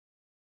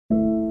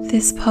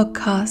This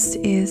podcast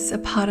is a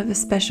part of a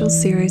special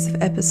series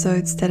of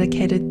episodes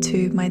dedicated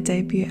to my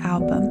debut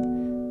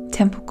album,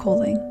 Temple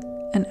Calling,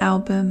 an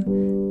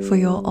album for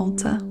your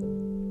altar.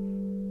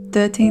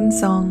 13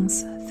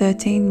 songs,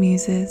 13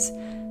 muses,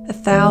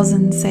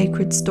 1,000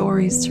 sacred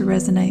stories to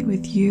resonate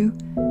with you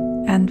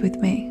and with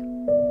me.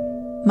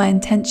 My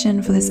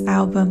intention for this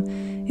album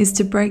is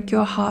to break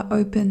your heart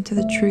open to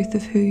the truth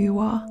of who you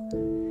are.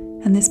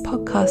 And this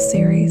podcast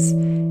series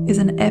is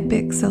an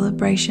epic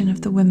celebration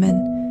of the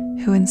women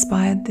who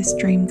inspired this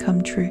dream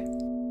come true.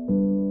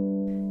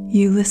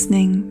 You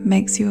listening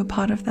makes you a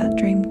part of that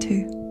dream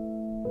too.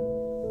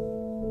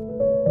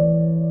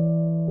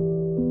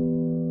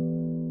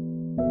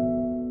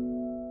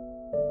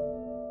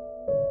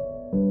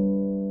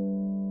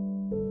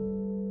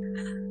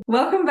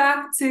 Welcome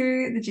back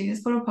to the Genius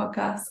Portal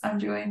podcast. I'm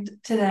joined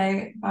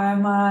today by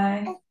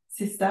my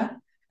sister,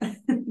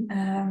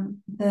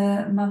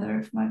 the mother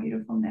of my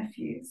beautiful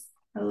nephews,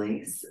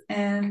 Elise,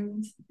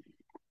 and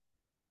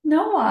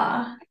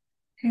Noah,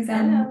 who's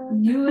our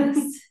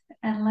newest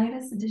and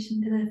latest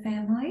addition to the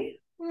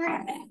family.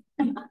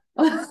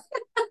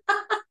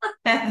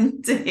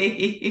 And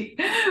he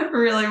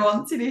really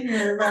wants you to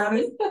hear about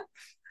it.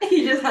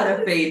 He just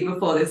had a feed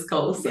before this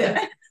call, so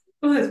Yeah.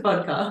 for this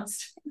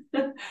podcast.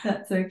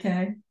 That's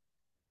okay.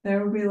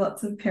 There will be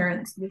lots of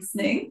parents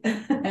listening,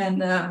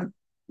 and they're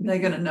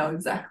going to know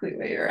exactly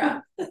where you're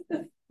at.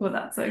 Well,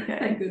 that's okay.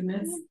 Thank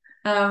goodness.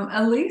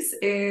 Elise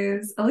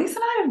and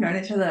I have known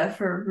each other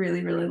for a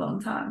really, really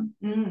long time.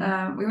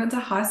 We went to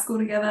high school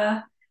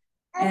together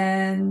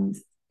and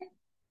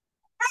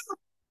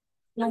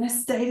kind of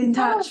stayed in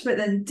touch, but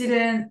then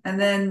didn't. And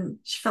then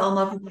she fell in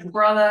love with my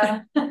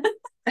brother.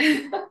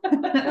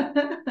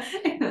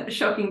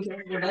 Shocking to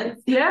everybody.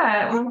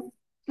 Yeah,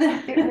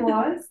 it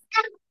was.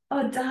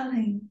 Oh,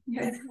 darling.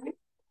 Yes.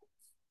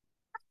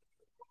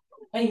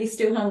 Are you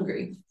still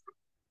hungry?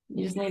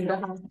 You just need a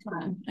half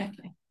time.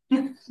 Okay.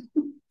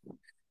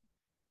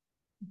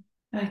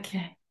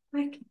 Okay.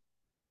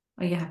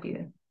 Are you happy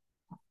then?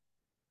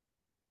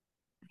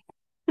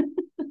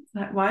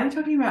 Like, why are you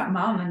talking about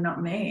mum and not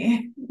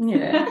me?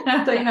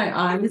 Yeah. So you know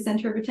I'm the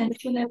centre of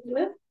attention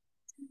everywhere.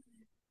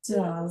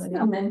 Darling.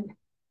 And then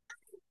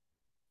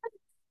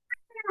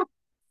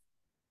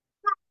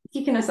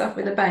kicking us off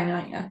with a bang,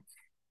 aren't you?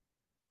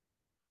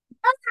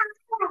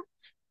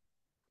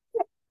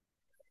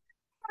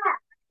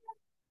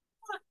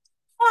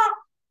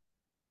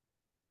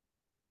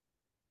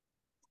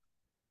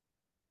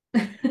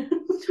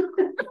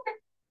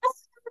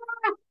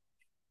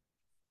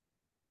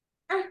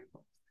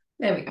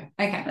 There we go.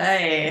 Okay.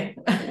 Hey,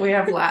 we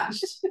have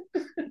latched.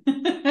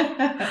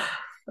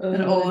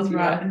 And all is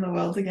right in the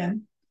world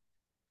again.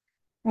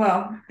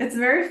 Well, it's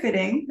very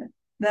fitting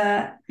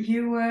that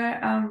you were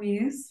our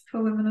muse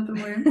for Women of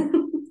the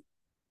Womb.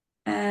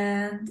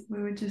 And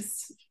we were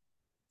just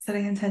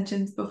setting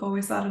intentions before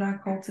we started our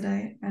call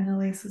today, and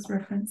Elise was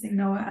referencing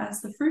Noah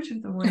as the fruit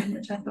of the womb,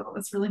 which I thought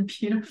was really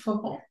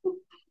beautiful,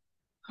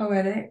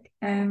 poetic.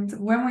 And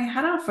when we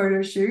had our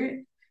photo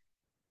shoot,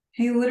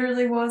 he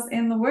literally was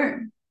in the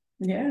womb.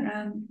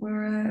 Yeah. And we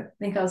were,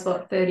 I think I was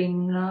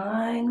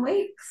 39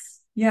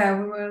 weeks. Yeah,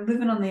 we were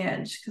living on the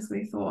edge because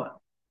we thought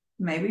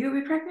maybe you'll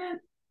be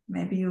pregnant,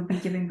 maybe you'll be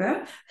giving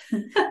birth,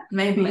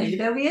 maybe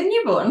there'll be a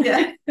newborn.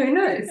 Yeah, who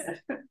knows?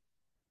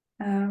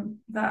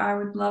 But I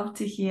would love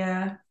to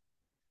hear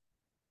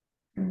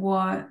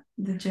what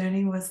the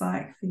journey was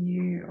like for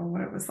you, or what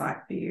it was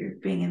like for you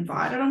being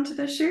invited onto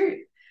the shoot,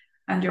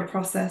 and your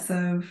process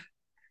of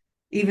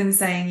even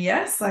saying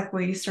yes. Like,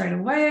 were you straight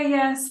away a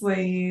yes? Were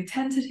you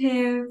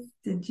tentative?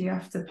 Did you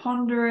have to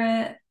ponder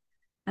it?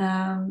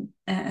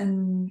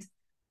 And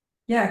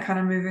yeah, kind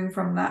of moving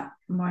from that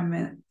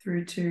moment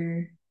through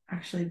to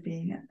actually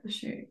being at the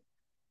shoot.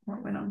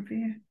 What went on for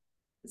you?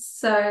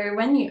 So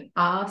when you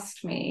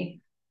asked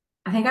me,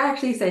 I think I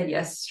actually said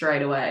yes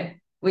straight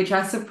away, which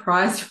I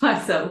surprised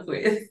myself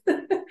with.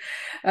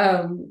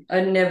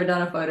 I'd never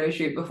done a photo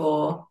shoot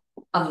before,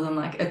 other than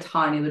like a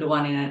tiny little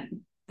one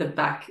in the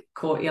back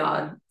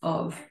courtyard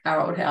of our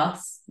old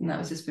house, and that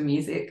was just for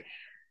music.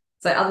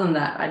 So other than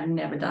that, I'd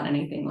never done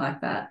anything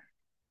like that.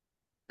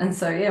 And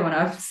so, yeah, when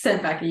I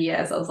sent back a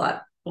yes, I was like,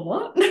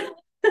 what?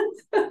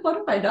 What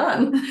have I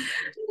done?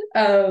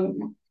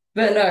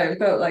 But no, it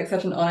felt like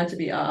such an honor to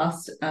be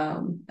asked.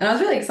 And I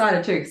was really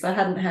excited too, because I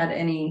hadn't had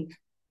any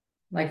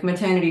like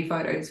maternity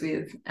photos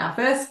with our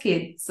first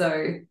kid. So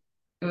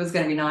it was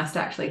going to be nice to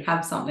actually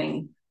have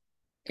something,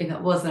 if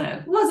it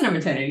wasn't a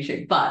maternity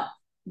shoot, but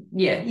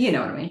yeah, you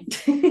know what I mean.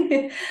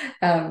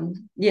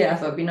 Yeah,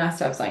 so it'd be nice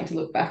to have something to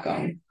look back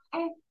on.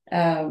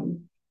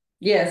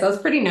 Yeah, so I was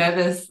pretty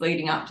nervous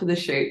leading up to the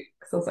shoot,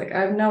 because I was like,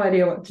 I have no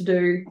idea what to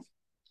do,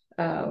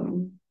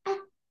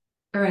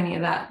 or any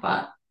of that,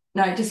 but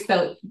no, it just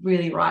felt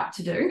really right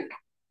to do.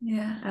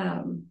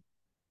 Yeah.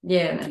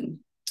 Yeah, and then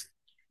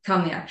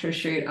come the actual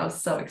shoot, I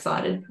was so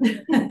excited.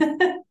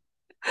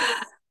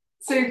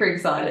 Super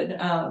excited,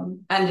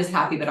 and just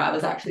happy that I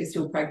was actually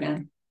still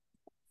pregnant,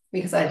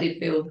 because I did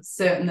feel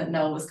certain that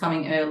Noel was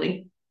coming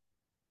early.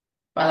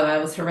 By the way, I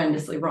was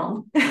horrendously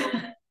wrong.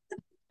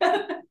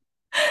 I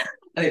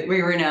think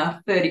we were in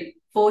our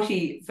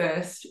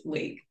 41st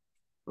week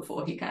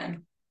before he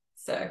came.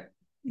 So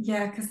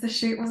yeah, because the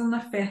shoot was on the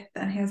 5th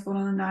and he was born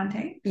on the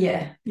 19th.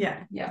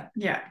 yeah.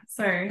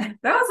 So that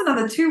was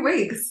another 2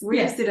 weeks. We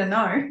just didn't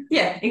know.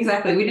 Yeah,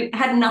 exactly. We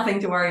had nothing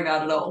to worry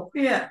about at all.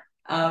 Yeah.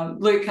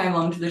 Luke came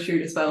along to the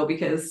shoot as well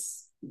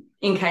because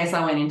in case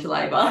I went into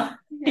labour,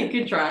 he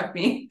could drive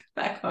me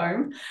back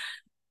home.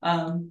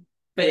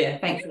 But yeah,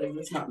 thankfully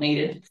it's not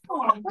needed. Oh,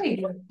 what are you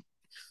doing?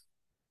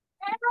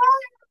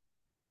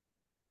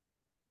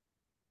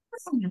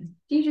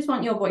 Do you just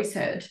want your voice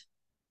heard?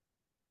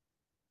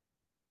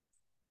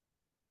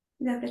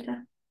 Is that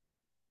better?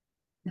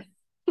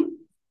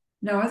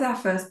 Noah's our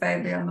first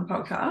baby on the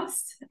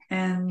podcast,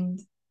 and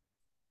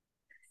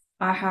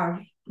I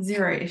have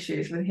zero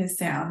issues with his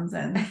sounds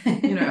and,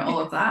 all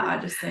of that. I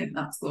just think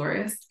that's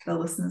glorious. The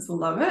listeners will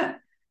love it.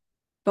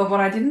 But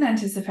what I didn't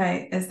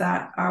anticipate is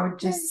that I would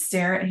just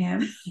stare at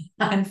him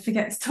and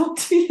forget to talk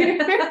to you.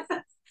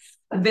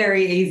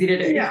 Very easy to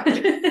do. Yeah.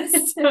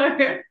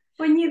 So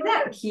when you're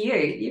that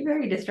cute, you're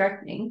very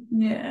distracting.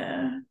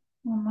 Yeah.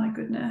 Oh my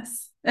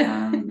goodness.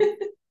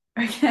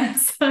 Okay,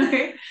 so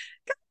coming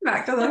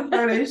back to the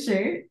photo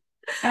shoot.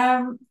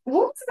 What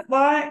was it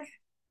like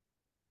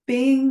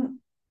being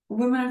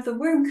women of the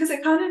womb? Because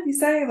it kind of, you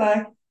say,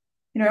 like,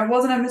 it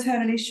wasn't a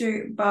maternity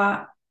shoot,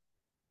 but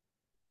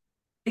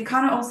it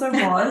kind of also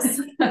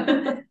was.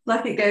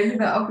 Like, it gave me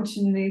the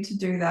opportunity to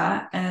do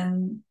that.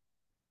 And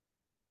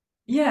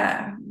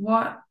yeah,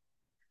 what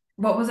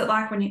was it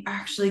like when you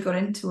actually got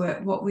into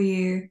it? What were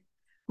you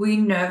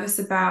nervous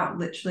about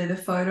literally the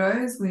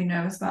photos? Were you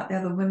nervous about the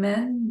other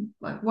women?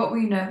 Like, what were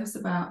you nervous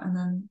about? And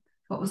then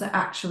what was it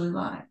actually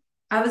like?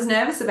 I was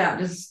nervous about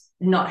just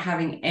not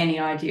having any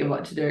idea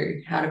what to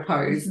do, how to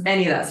pose,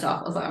 any of that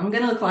stuff. I was like, I'm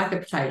going to look like a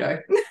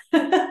potato.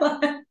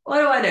 What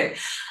do I do?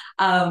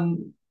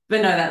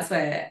 But no, that's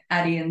where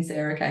Addie and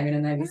Sarah came in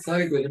and they were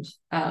so good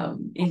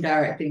in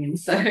directing. And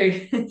so,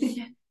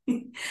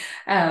 ended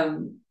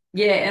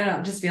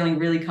up just feeling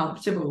really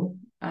comfortable.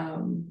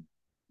 I'm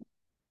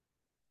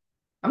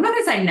not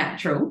going to say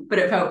natural, but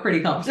it felt pretty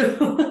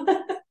comfortable.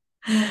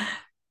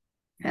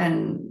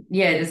 And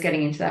just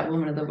getting into that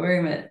woman of the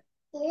womb,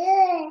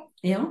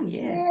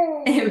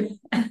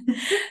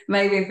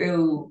 made me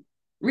feel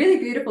really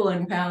beautiful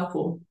and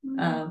powerful,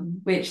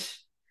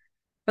 which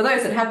for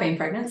those that have been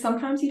pregnant,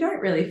 sometimes you don't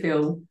really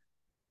feel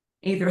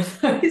either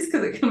of those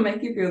because it can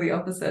make you feel the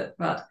opposite.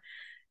 But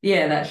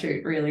yeah, that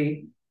shoot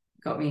really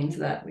got me into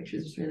that, which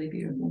was really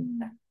beautiful.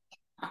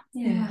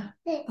 Yeah,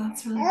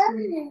 that's really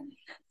cool.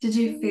 Did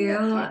you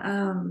feel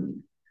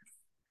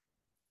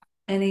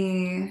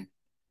any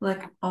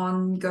like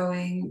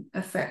ongoing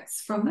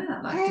effects from it?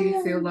 Like, do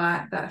you feel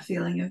like that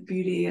feeling of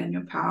beauty and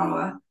your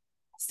power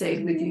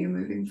stayed with you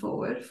moving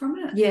forward from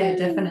it? Yeah,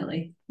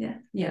 definitely. Yeah.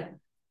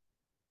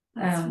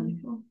 That's really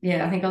cool.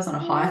 Yeah, I think I was on a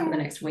high for the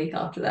next week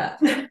after that.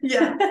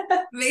 Yeah,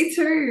 me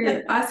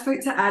too. I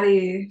spoke to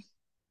Addie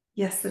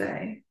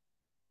yesterday.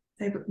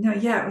 It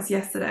was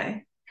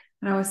yesterday.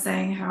 And I was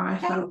saying how I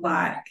felt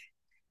like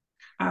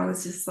I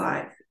was just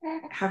like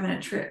having a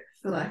trip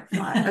for like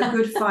a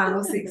good 5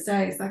 or 6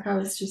 days. Like, I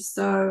was just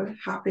so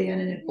happy and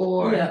in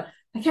awe. Yeah.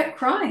 I kept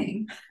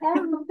crying.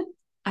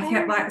 I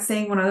kept like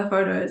seeing one of the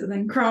photos and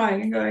then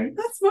crying and going,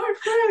 "That's my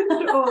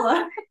friend," or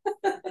like,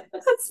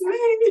 "That's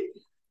me."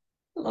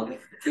 I love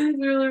it. It was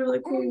really, really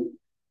cool.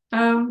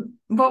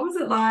 What was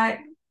it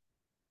like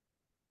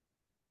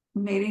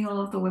meeting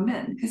all of the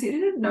women? Because you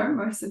didn't know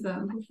most of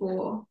them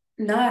before.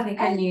 No, I think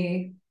I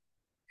knew.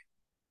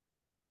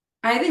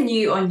 I either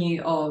knew or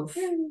knew of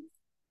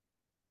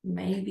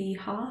maybe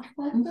half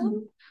of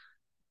them.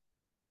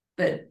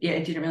 But yeah,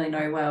 didn't really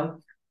know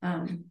well.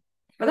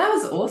 But that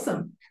was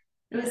awesome.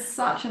 It was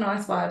such a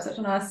nice vibe, such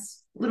a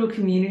nice little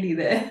community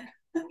there.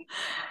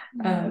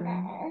 That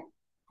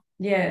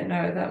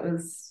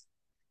was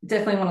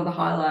definitely one of the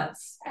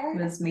highlights,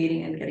 was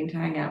meeting and getting to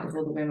hang out with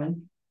all the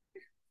women.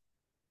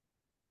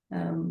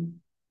 I mean,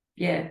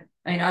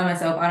 I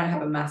myself, I don't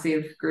have a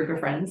massive group of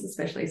friends,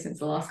 especially since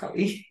the last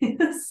couple of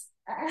years.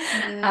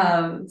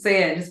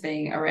 Just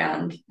being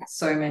around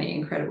so many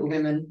incredible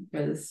women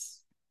was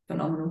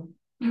phenomenal.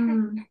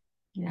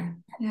 Yeah,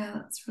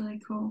 that's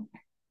really cool.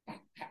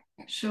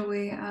 Shall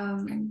we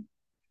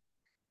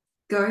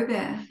go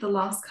there the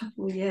last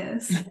couple of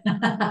years?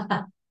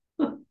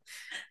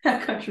 How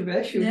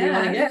controversial do you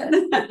want to get?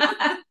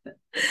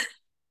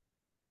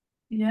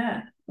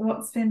 Yeah.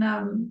 What's been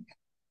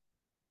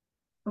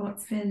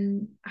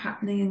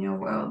happening in your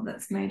world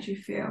that's made you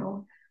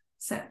feel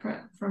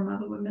separate from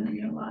other women in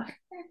your life?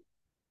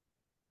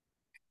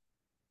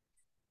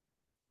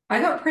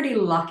 I got pretty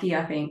lucky,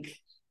 I think,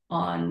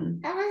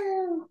 I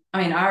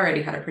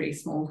already had a pretty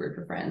small group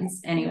of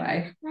friends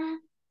anyway,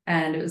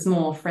 and it was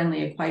more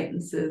friendly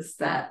acquaintances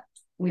that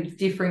with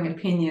differing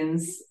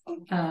opinions,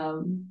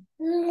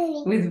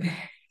 with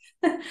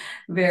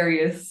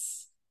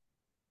various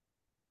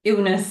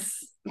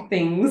illness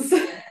things.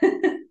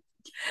 You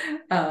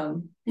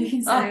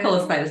can say I'll call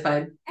a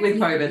spade with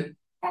COVID.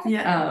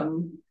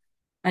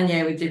 And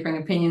yeah, with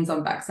differing opinions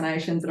on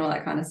vaccinations and all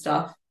that kind of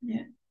stuff.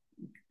 Yeah.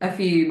 A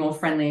few more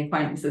friendly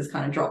acquaintances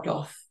kind of dropped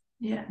off.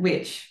 Yeah.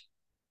 Which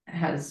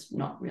has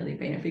not really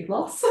been a big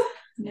loss.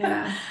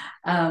 Yeah.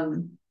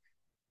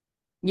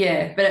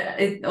 Yeah, but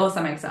it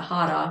also makes it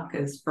harder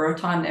because for a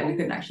time there we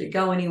couldn't actually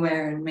go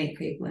anywhere and meet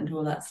people and do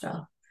all that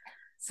stuff.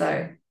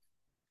 So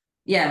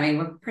yeah, I mean,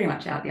 we're pretty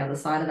much out the other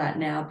side of that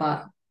now,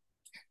 but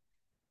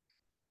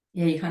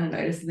yeah, you kind of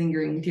notice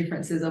lingering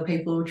differences, or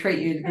people treat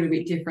you a little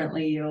bit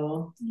differently,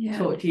 or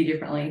talk to you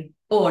differently,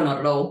 or not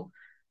at all,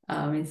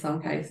 in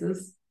some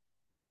cases.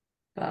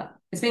 But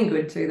it's been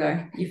good too,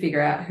 though. You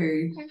figure out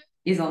who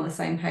is on the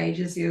same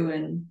page as you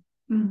and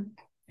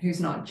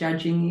who's not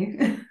judging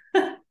you.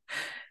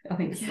 I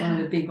think it's one of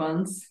the big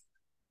ones.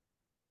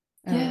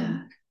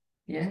 Yeah.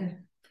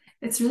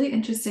 It's really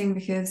interesting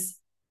because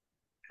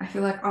I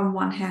feel like on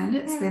one hand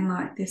it's been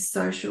like this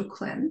social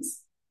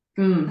cleanse.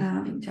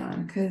 Big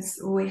time,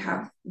 because we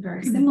have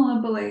very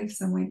similar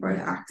beliefs and we both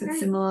acted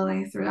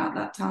similarly throughout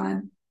that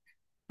time,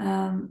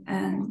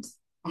 and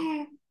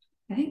I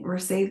think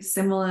received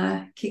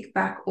similar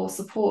kickback or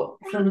support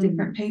from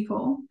different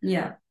people.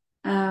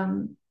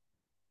 And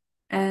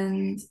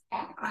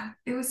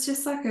it was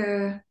just like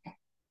I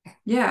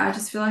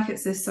just feel like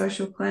it's this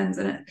social cleanse.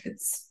 And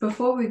it's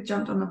before we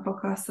jumped on the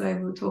podcast today,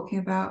 we were talking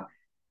about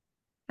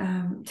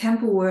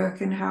temple work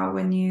and how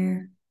when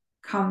you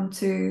come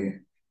to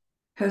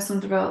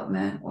personal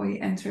development, or you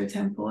enter a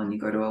temple and you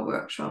go to a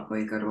workshop or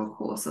you go to a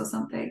course or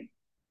something,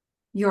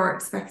 you're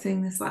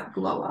expecting this like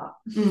glow up.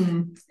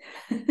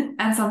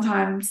 And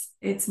sometimes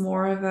it's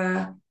more of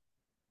a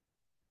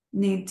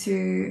need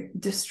to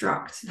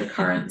destruct the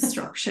current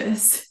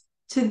structures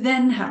to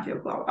then have your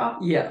glow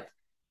up.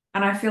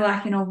 And I feel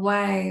like in a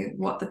way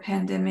what the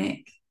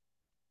pandemic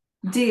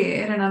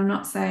did, and I'm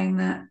not saying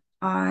that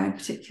I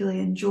particularly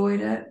enjoyed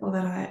it or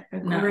that I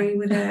agree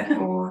with it,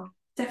 or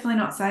definitely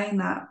not saying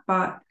that,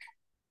 but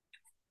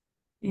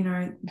you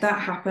know, that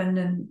happened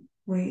and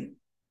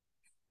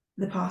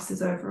the past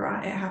is over,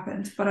 right? It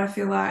happened. But I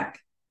feel like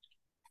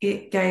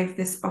it gave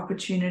this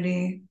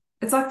opportunity.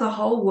 It's like the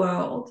whole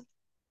world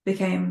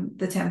became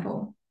the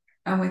temple,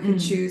 and we could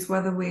choose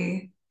whether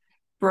we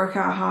broke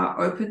our heart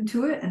open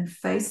to it and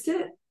faced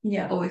it,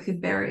 or we could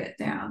bury it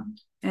down.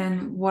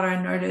 And what I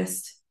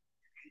noticed,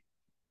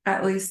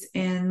 at least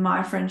in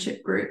my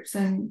friendship groups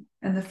and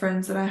the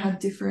friends that I had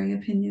differing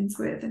opinions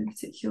with in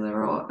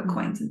particular, or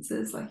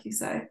acquaintances, like you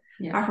say,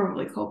 I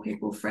probably call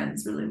people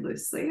friends really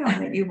loosely. I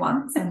met you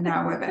once and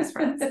now we're best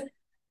friends.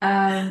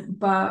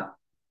 But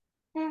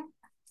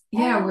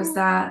yeah, it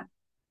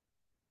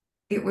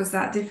was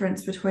that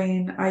difference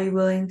between, are you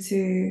willing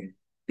to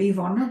be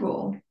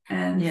vulnerable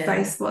and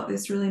face what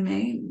this really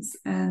means,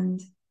 and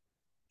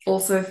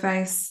also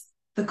face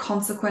the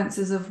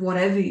consequences of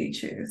whatever you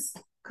choose,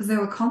 because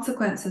there were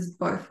consequences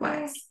both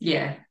ways.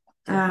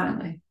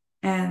 Definitely.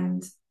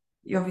 And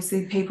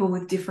obviously people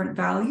with different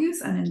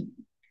values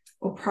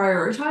or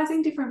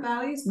prioritizing different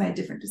values made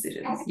different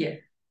decisions.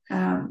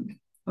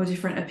 Or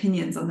different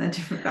opinions on their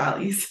different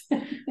values,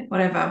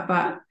 whatever.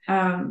 But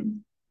I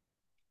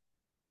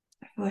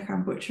feel like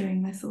I'm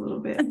butchering this a little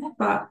bit.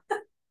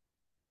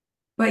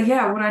 But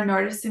yeah, what I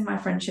noticed in my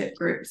friendship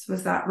groups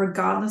was that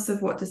regardless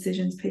of what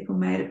decisions people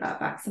made about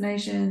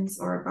vaccinations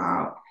or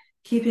about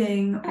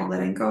keeping or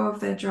letting go of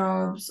their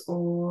jobs,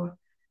 or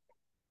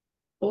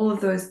all of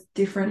those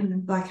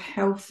different like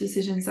health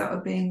decisions that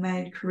were being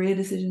made, career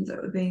decisions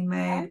that were being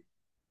made,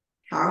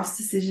 house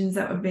decisions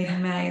that were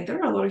being made,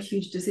 there are a lot of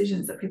huge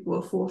decisions that people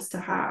were forced to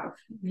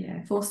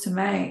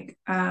make.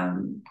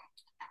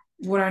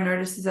 What I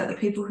noticed is that the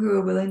people who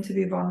are willing to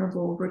be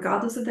vulnerable,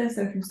 regardless of their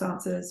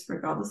circumstances,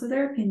 regardless of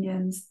their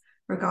opinions,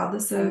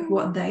 regardless of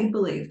what they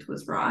believed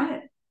was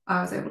right,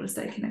 I was able to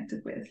stay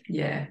connected with.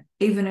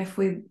 Even if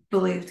we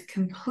believed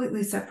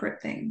completely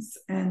separate things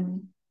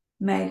and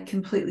made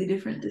completely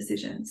different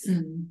decisions.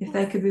 If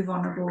they could be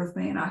vulnerable with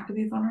me and I could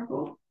be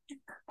vulnerable,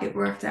 it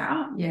worked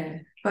out.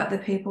 But the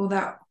people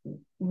that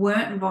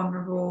weren't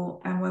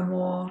vulnerable and were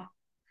more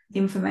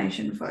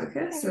information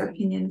focused or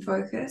opinion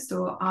focused,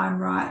 or I'm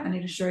right, I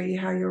need to show you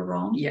how you're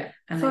wrong.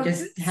 And they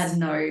just had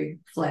no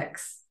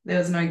flex. There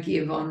was no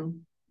give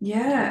on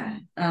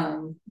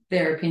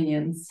their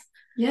opinions.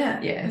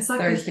 It's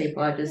like those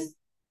people are just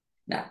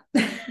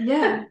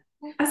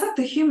it's like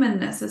the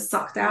humanness is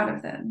sucked out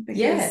of them,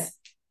 because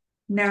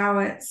now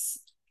it's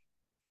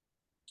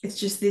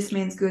just this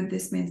means good,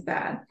 this means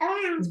bad.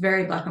 It's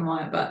very black and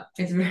white, but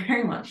it's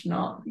very much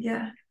not.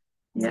 It's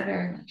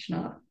very much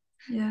not.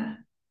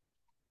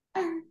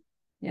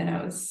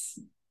 It was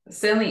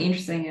certainly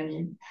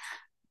interesting,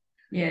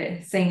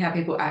 and seeing how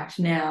people act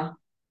now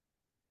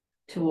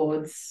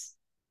towards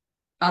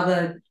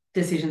other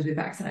decisions with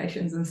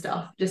vaccinations and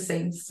stuff just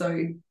seems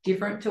so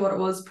different to what it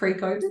was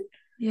pre-COVID.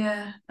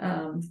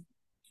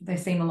 They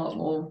seem a lot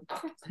more,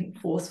 I think,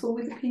 forceful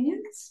with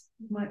opinions,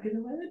 might be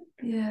the word.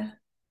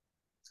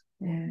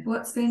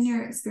 What's been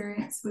your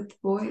experience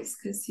with boys?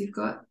 Because you've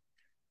got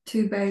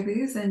 2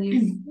 babies and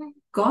you've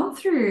gone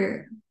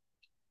through,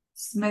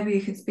 maybe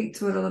you could speak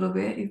to it a little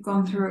bit, you've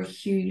gone through a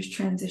huge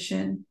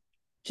transition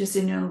just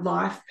in your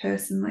life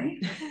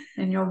personally,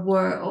 in your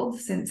world,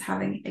 since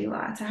having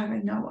Eli to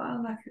having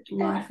Noah? Like,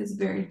 life is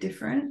very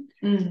different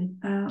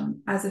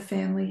as a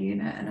family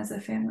unit and as a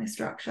family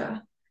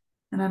structure.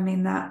 And I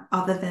mean that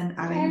other than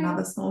adding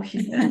another small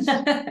human,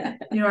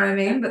 you know what I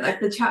mean? But like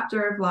the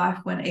chapter of life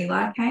when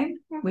Eli came,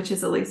 which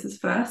is Elise's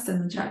first,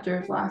 and the chapter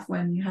of life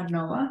when you have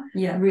Noah,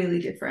 really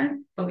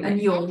different. Oh, yeah. And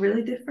you're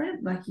really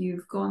different. Like,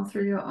 you've gone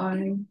through your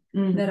own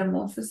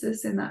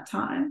metamorphosis in that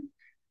time.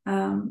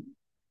 Can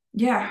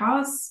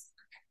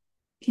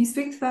you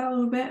speak to that a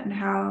little bit, and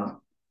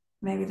how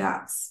maybe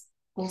that's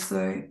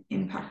also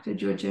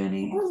impacted your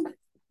journey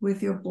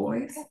with your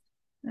boys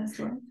as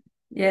well?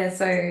 Yeah,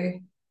 so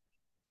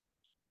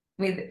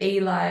with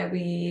Eli,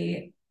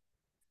 we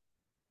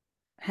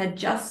had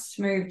just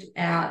moved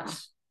out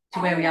to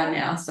where we are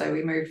now. So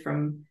we moved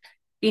from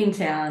in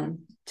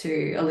town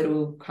to a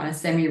little kind of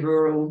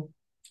semi-rural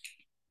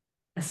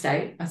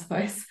estate, I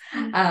suppose.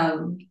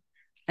 And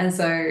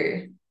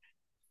so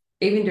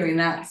even doing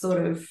that,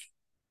 sort of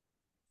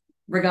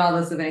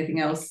regardless of anything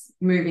else,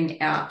 moving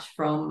out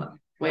from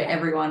where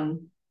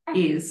everyone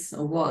is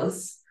or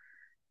was,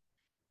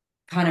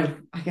 kind of,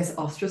 I guess,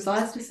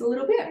 ostracized us a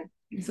little bit.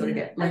 You sort of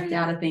get left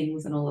out of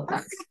things and all of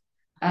that.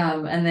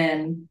 And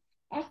then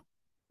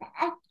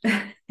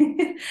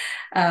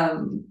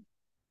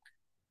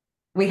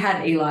we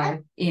had Eli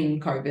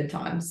in COVID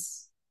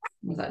times.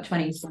 Was that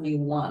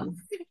 2021?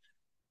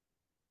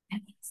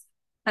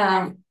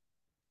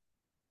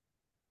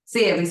 So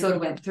yeah, we sort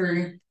of went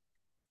through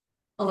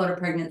a lot of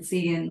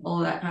pregnancy and all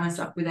that kind of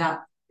stuff without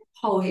a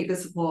whole heap of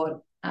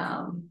support.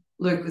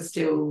 Luke was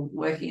still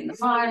working in the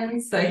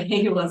mines, so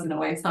he wasn't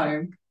always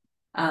home.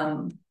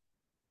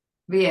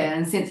 But yeah,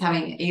 and since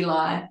having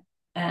Eli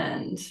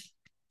and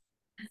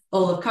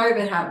all of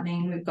COVID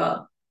happening, we've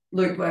got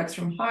Luke works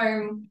from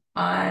home.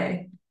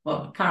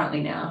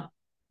 Currently now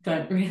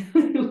don't really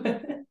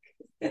work.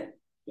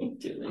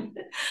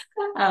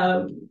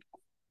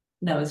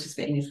 No, it's just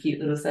being his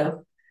cute little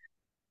self.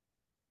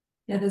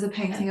 Yeah, there's a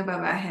painting above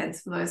our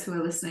heads for those who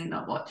are listening,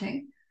 not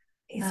watching.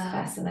 He's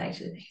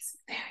fascinated. He's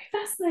very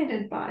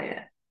fascinated by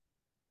it.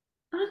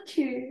 Aren't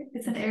you?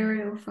 It's an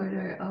aerial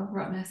photo of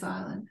Rottnest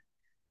Island.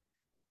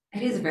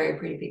 It is a very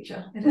pretty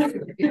picture. It is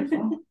really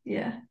beautiful.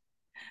 Yeah.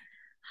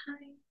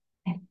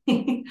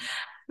 Hi.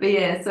 But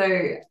yeah,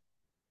 so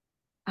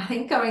I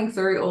think going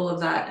through all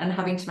of that and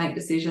having to make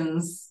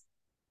decisions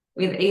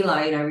with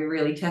Eli, we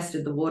really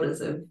tested the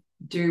waters of,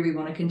 do we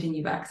want to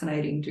continue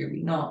vaccinating? Do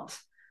we not?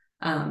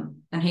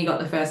 And he got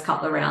the first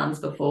couple of rounds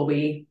before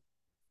we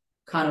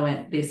kind of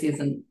went, this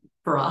isn't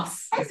for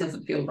us. This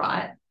doesn't feel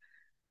right.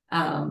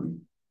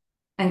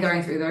 And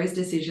going through those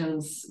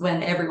decisions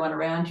when everyone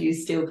around you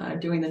is still kind of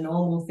doing the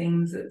normal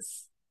things,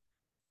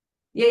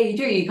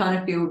 you kind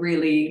of feel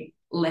really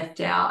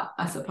left out,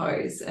 I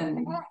suppose.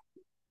 And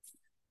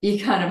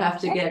you kind of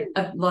have to get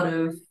a lot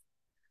of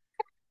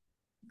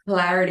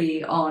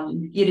clarity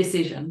on your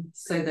decision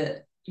so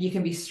that you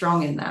can be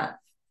strong in that.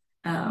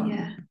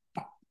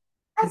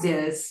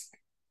 Because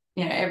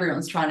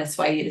everyone's trying to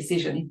sway your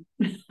decision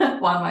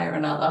one way or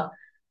another.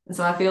 And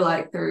so I feel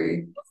like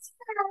through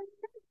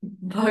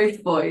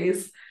both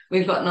boys,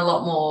 we've gotten a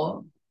lot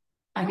more,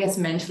 I guess,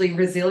 mentally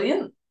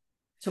resilient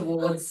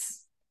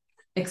towards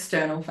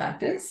external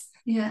factors.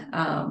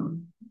 I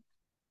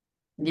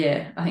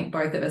think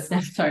both of us now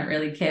don't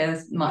really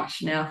care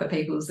much now for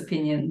people's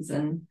opinions,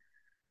 and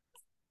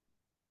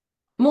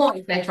more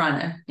if they're trying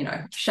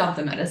to, shove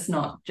them at us,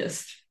 not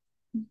just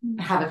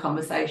have a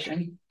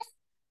conversation.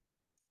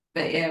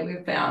 But yeah,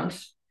 we've found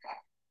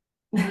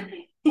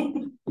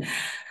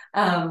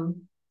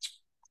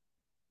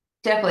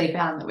definitely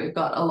found that we've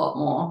got a lot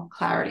more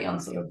clarity on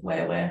sort of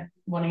where we're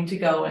wanting to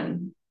go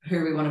and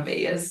who we want to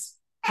be as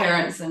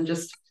parents and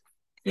just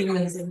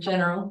humans in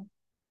general.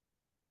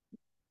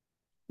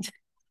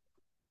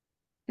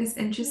 It's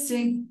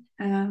interesting.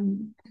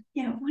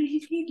 What do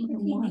you think?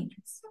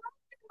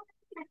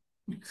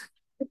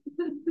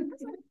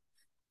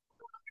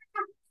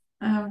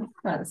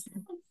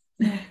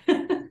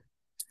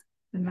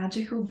 The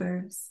magical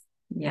birds.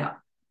 Yeah.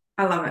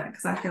 I love it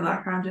because I feel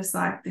like I'm just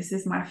like, this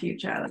is my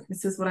future. Like,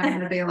 this is what I'm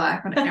going to be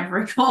like on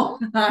every call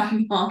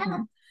I'm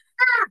on.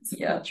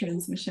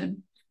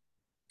 Transmission.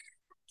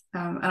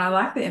 And I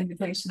like the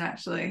invitation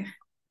actually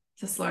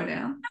to slow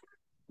down.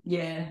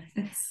 Yeah.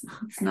 It's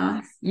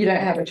nice. You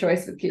don't have a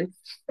choice with kids.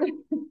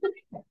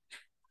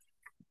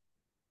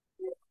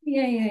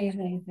 Yeah.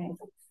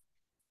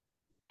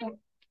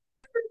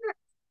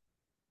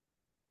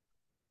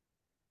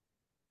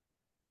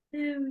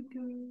 There we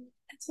go.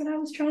 That's what I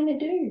was trying to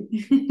do.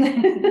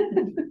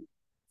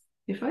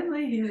 If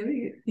only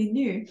he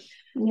knew.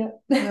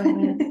 Yep.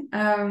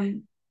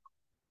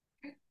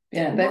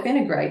 Yeah, they've been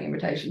a great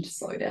invitation to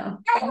slow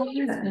down.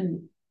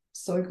 And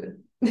so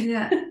good.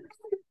 Yeah.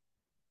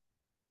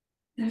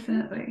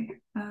 Definitely.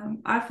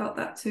 I felt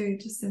that too,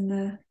 just in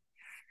the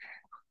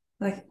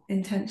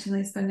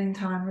intentionally spending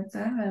time with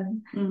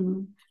them.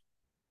 And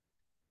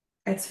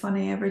it's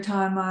funny, every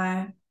time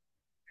I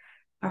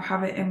I'll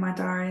have it in my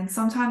diary, and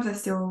sometimes I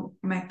still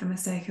make the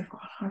mistake of,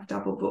 I've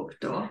double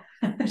booked, or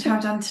which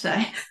I've done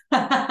today.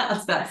 I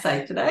was about to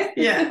say today.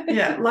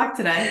 yeah, like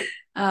today.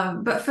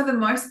 But for the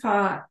most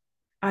part,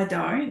 I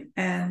don't,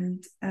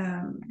 and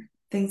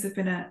things have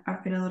been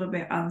I've been a little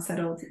bit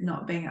unsettled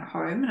not being at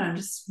home, and I'm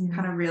just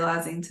kind of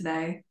realizing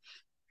today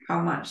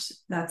how much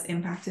that's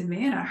impacted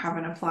me, and I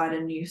haven't applied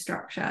a new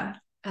structure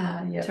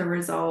to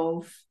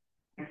resolve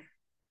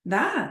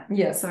that.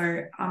 Yeah. So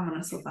I'm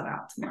gonna sort that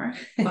out tomorrow.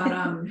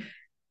 But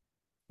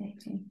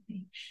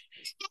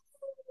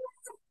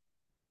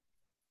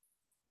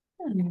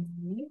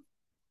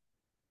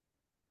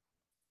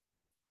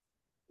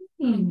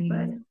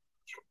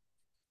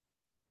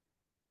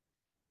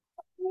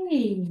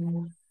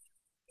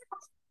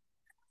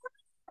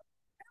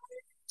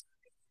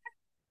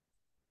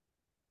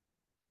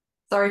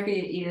Sorry for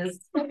your ears.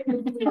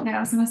 yeah, I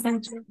was gonna say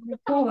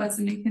pause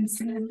and you can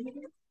see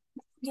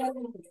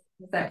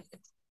So,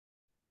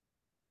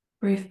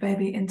 brief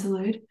baby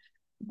interlude.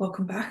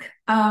 Welcome back.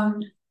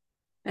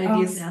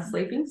 Baby is now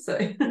sleeping, so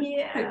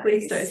yeah,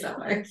 hopefully stays that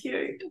way.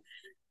 Cute.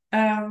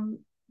 I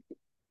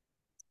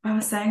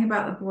was saying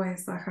about the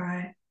boys, like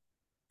I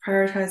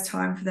prioritize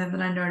time for them,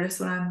 and I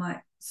notice when I'm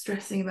like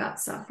stressing about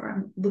stuff, or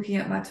I'm looking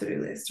at my to-do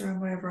list, or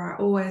whatever, I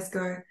always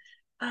go,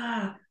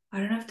 I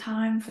don't have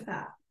time for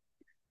that.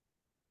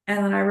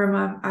 And then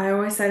I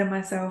always say to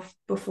myself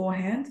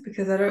beforehand,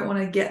 because I don't want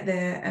to get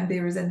there and be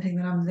resenting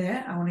that I'm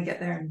there. I want to get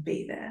there and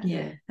be there,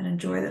 and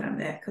enjoy that I'm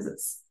there, because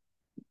it's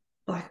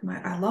like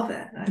I love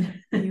it.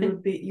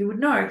 You would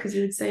know, because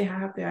you would see how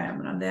happy I am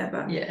when I'm there.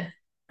 But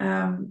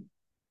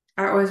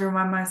I always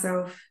remind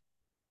myself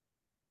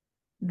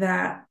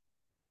that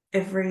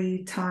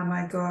every time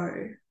I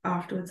go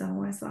afterwards, I'm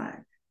always like,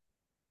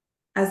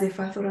 as if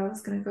I thought I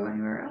was going to go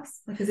anywhere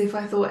else, like as if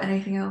I thought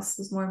anything else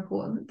was more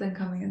important than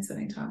coming and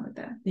spending time with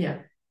them.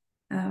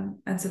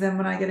 And so then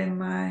when I get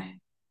in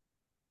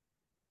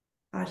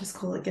I just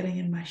call it getting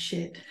in my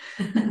shit,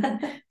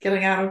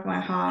 getting out of my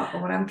heart,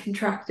 or when I'm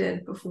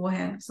contracted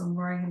beforehand because I'm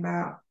worrying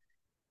about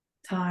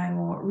time,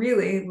 or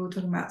really we were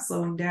talking about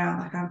slowing down,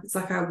 like it's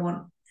like I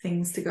want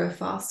things to go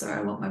faster.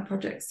 I want my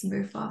projects to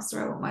move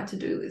faster. I want my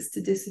to-do list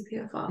to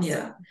disappear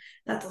faster.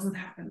 That doesn't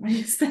happen when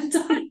you spend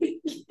time with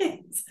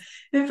kids.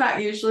 In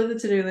fact, usually the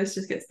to-do list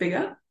just gets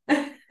bigger.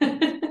 I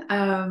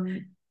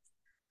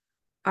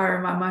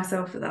remind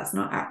myself that that's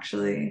not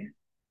actually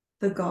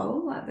the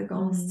goal. Like the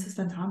goal is to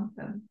spend time with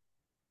them,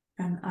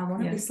 and I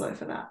want to be slow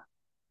for that.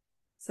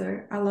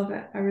 So I love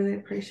it. I really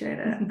appreciate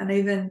it. And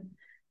even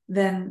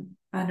then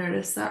I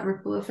notice that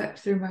ripple effect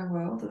through my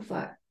world of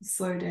like,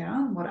 slow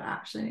down, what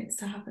actually needs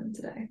to happen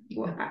today,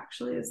 what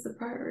actually is the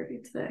priority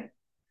today.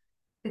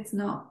 It's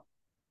not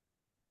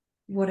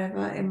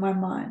whatever in my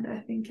mind I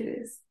think it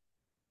is,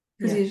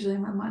 because usually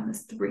in my mind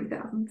there's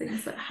 3,000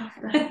 things that have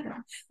to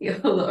happen.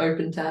 All the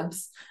open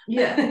tabs.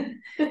 Literally.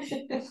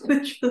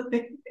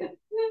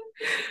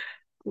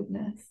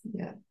 Goodness.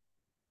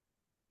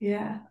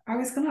 I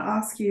was going to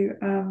ask you,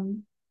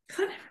 because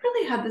I never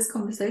really had this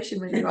conversation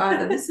with you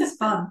either. This is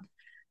fun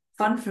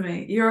for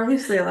me. You're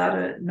obviously allowed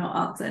to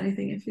not answer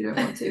anything if you don't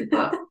want to,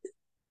 but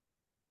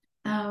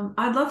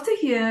I'd love to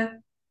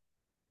hear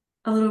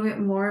a little bit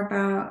more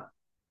about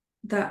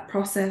that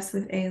process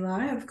with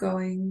Eli of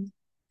going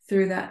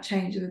through that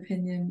change of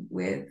opinion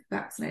with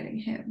vaccinating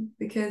him,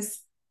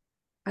 because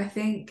I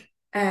think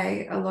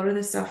a lot of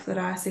the stuff that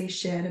I see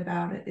shared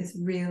about it is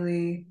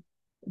really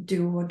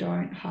do or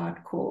don't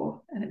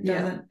hardcore, and it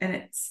doesn't, and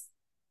it's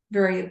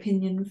very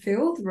opinion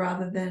filled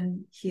rather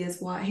than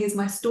here's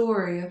my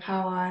story of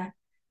how I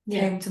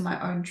came to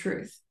my own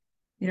truth,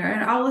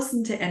 and I'll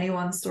listen to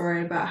anyone's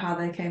story about how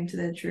they came to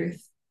their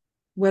truth,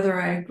 whether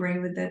I agree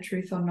with their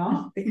truth or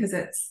not, because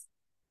it's,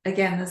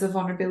 again, there's a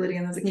vulnerability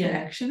and there's a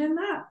connection in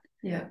that,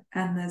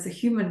 and there's a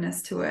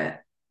humanness to it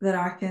that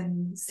I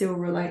can still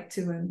relate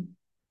to, and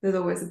there's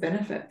always a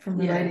benefit from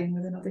relating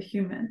with another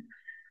human,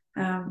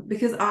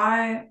 because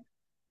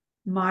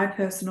my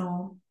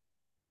personal,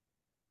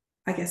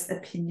 I guess,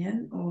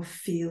 opinion or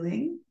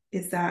feeling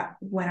is that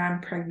when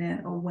I'm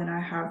pregnant or when I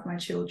have my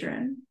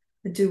children,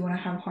 I do want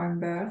to have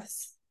home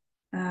births,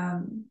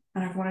 and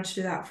I've wanted to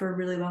do that for a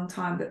really long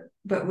time,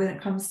 but when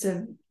it comes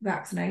to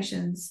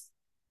vaccinations,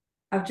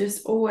 I've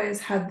just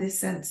always had this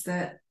sense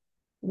that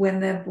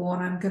when they're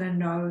born, I'm going to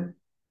know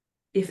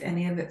if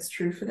any of it's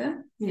true for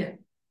them, and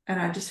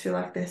I just feel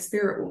like their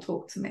spirit will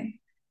talk to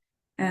me,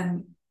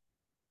 and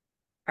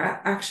I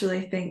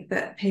actually think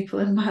that people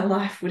in my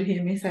life would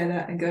hear me say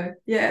that and go,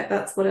 yeah,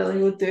 that's what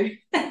Ellie would do.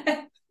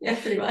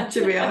 Pretty much,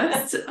 to be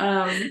honest.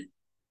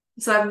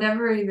 So I've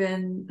never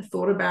even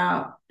thought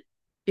about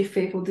if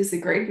people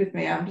disagreed with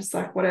me. I'm just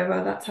like,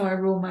 whatever, that's how I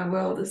rule my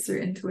world, is through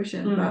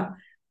intuition. But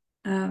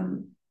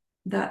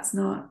that's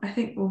not, I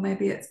think, well,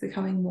 maybe it's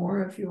becoming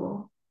more of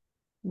your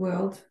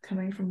world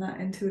coming from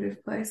that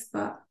intuitive place.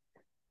 But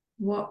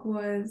what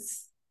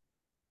was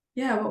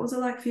it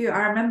like for you?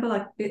 I remember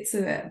like bits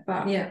of it,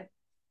 but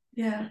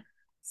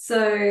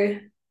so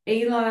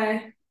Eli,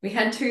 we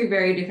had two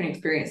very different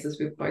experiences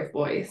with both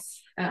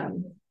boys,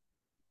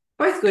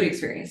 both good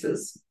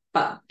experiences,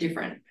 but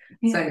different.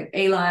 Yeah. So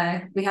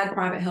Eli, we had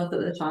private health at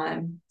the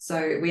time,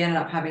 so we ended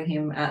up having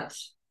him at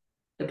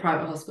the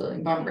private hospital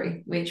in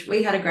Bunbury, which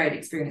we had a great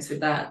experience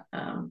with that.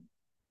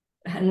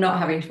 Not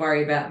having to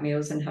worry about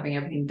meals and having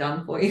everything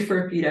done for you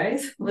for a few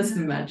days was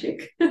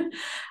magic. And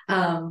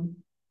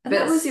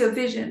that was your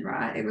vision,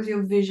 right? It was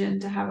your vision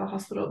to have a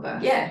hospital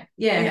birth. Yeah.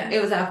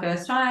 It was our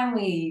first time.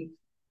 We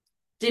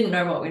didn't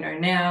know what we know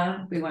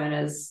now. We weren't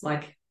as,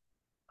 like,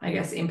 I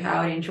guess,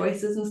 empowered in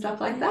choices and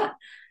stuff like that.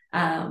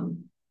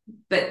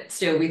 But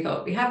still, we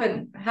thought we have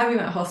him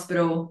at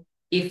hospital.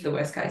 If the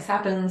worst case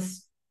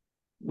happens,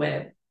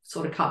 we're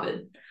sort of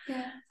covered.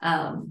 Yeah.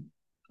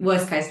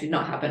 Worst case did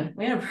not happen.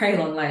 We had a very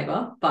long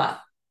labour,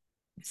 but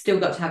still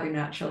got to have him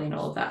naturally and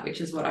all of that,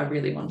 which is what I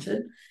really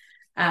wanted.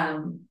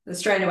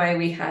 Straight away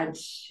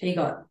he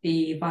got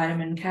the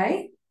vitamin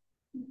K,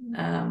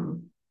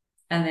 and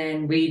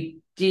then we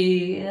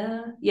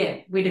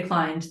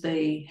declined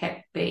the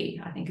Hep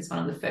B. I think is one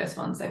of the first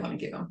ones they want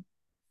to give him.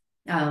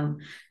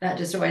 That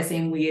just always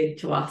seemed weird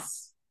to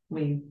us.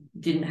 We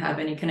didn't have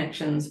any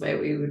connections where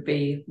we would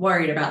be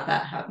worried about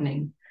that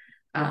happening.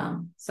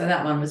 So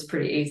that one was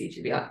pretty easy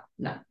to be like,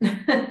 no.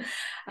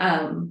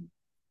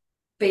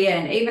 But yeah,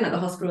 and even at the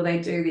hospital, they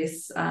do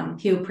this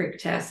heel prick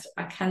test.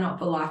 I cannot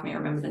for life me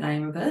remember the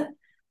name of it.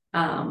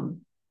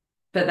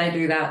 But they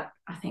do that,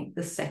 I think,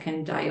 the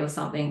second day or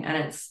something, and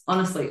it's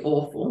honestly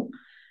awful.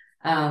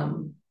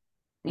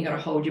 You got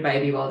to hold your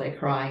baby while they're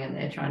crying and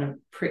they're trying to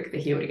prick the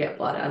heel to get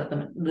blood out of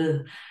them.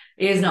 Ugh.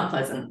 It is not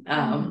pleasant.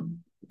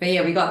 But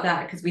yeah, we got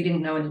that because we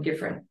didn't know any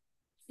different.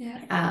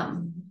 Yeah.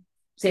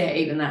 So yeah,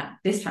 even that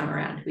this time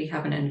around we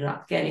haven't ended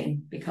up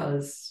getting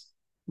because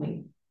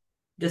we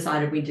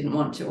decided we didn't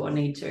want to or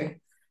need to.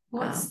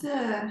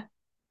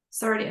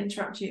 Sorry to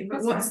interrupt you,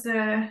 but what's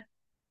the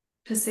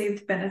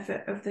perceived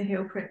benefit of the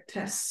heel prick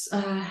tests?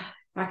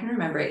 If I can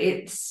remember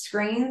it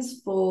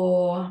screens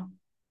for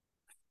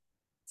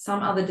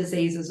some other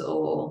diseases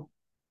or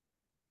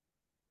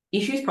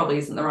issues, probably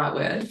isn't the right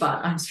word,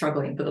 but I'm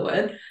struggling for the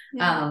word.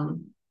 Yeah.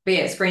 But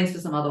yeah, it screens for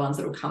some other ones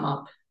that will come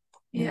up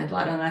in their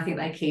blood, and I think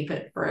they keep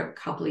it for a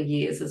couple of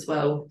years as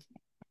well.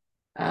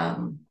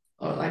 Or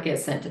I get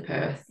sent to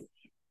Perth.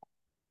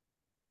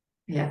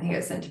 Yeah, I think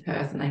it's sent to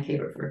Perth and they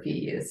keep it for a few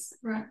years.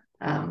 Right.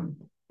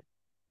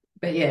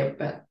 But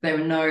there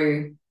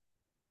were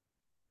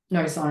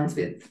no signs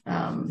with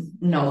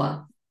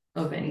Noah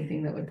of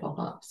anything that would pop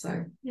up.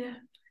 So yeah,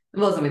 it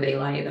wasn't with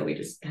Eli either. We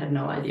just had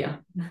no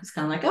idea. It was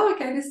kind of like, oh,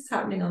 okay, this is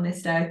happening on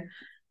this day.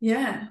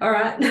 Yeah. All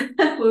right,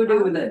 we'll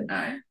deal with it.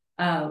 No.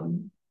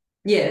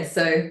 Yeah.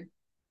 So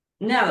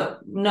now that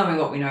knowing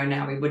what we know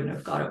now, we wouldn't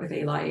have got it with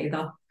Eli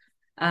either.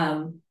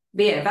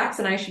 But yeah,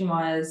 vaccination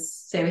wise,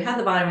 so we had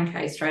the vitamin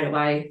K straight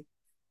away,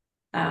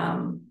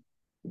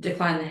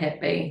 declined the Hep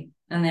B,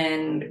 and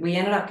then we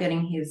ended up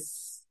getting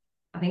his,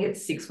 I think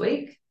it's 6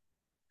 week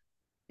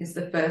is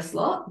the first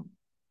lot.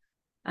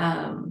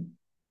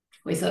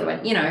 We sort of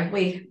went,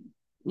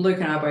 Luke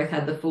and I both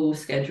had the full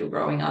schedule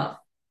growing up.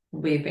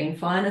 We've been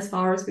fine as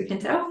far as we can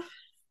tell.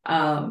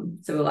 So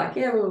we're like,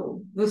 yeah,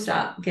 we'll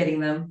start getting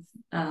them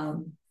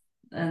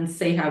and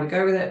see how we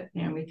go with it.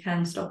 We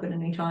can stop at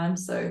any time.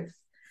 So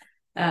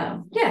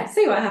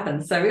see what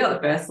happens. So we got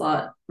the first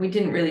lot. We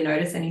didn't really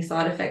notice any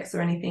side effects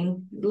or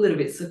anything. A little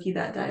bit sooky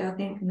that day, I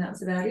think, and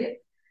that's about it.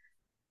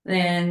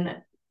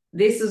 Then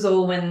this is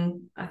all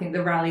when I think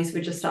the rallies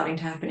were just starting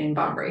to happen in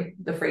Bunbury,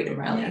 the freedom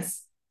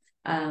rallies.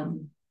 So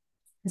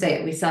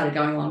yeah, we started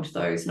going along to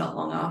those not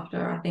long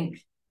after, I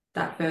think,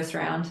 that first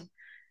round.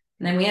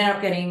 And then we ended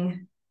up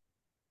getting,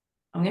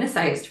 I'm going to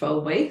say it's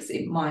 12 weeks.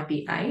 It might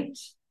be 8. I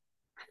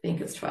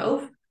think it's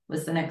 12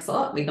 was the next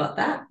lot. We got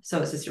that.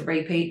 So it's just a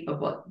repeat of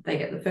what they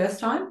get the first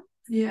time.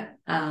 Yeah.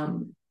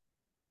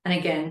 And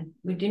again,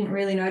 we didn't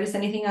really notice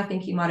anything. I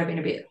think he might have been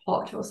a bit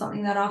hot or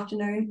something that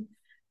afternoon.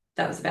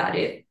 That was about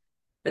it.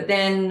 But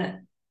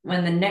then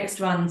when the next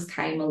ones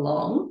came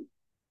along,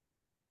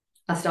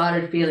 I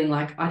started feeling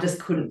like I just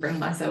couldn't bring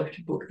myself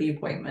to book the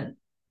appointment.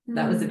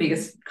 That was the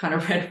biggest kind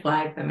of red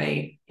flag for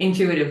me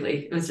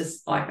intuitively. It was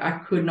just like I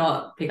could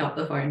not pick up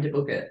the phone to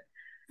book it.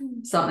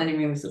 Something in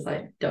me was just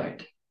like,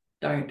 don't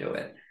do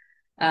it.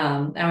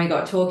 And we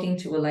got talking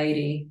to a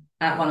lady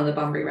at one of the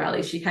Bunbury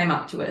rallies. She came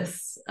up to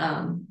us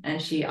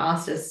and she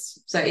asked us,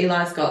 so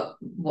Eli's got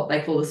what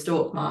they call the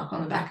stalk mark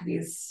on the back of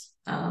his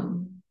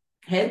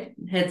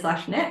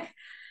head/neck.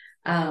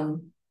 They call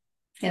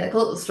it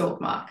the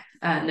stalk mark.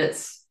 And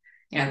it's,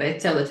 they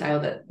tell the tale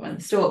that when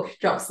the stork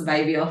drops the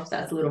baby off,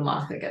 that's a little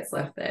mark that gets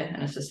left there.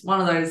 And it's just one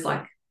of those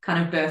like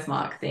kind of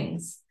birthmark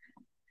things.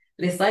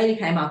 This lady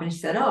came up and she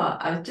said, oh,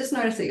 I've just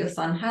noticed that your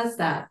son has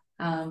that.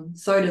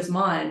 So does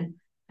mine.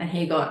 And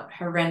he got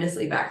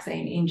horrendously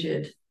vaccine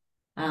injured.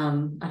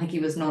 I think he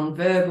was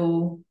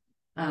non-verbal,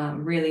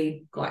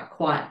 really like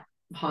quite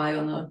high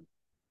on the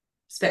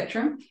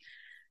spectrum.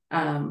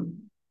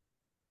 And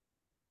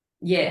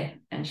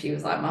she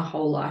was like, my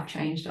whole life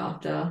changed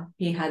after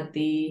he had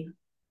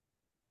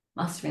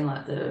must have been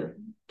like the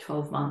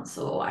 12 months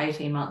or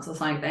 18 months or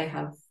something. They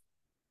have,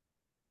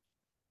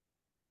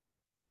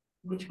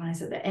 which one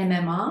is it? The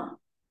MMR.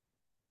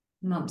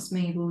 mumps,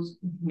 measles,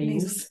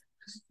 measles,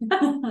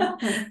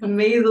 rubella.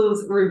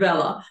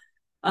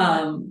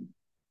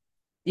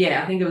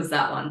 Yeah, I think it was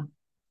that one.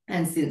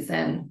 And since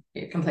then,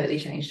 it completely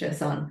changed her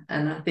son.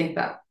 And I think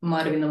that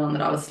might have been the one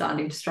that I was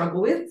starting to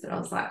struggle with. And I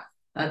was like,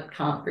 I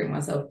can't bring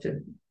myself to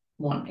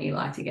want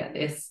Eli to get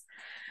this.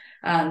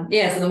 So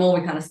the more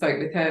we kind of spoke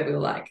with her, we were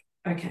like,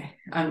 okay,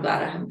 I'm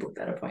glad I haven't booked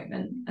that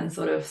appointment. And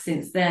sort of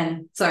since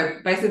then, so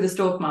basically the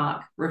stalk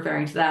mark,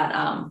 referring to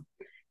that,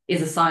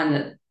 is a sign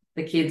that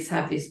the kids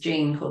have this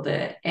gene called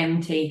the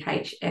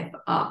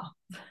MTHFR.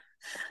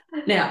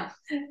 Now,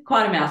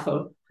 quite a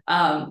mouthful.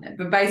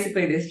 But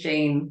basically this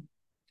gene,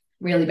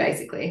 really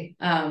basically,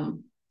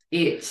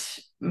 it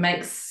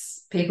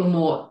makes people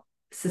more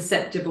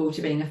susceptible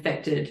to being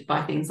affected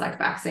by things like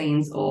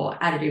vaccines or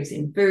additives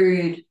in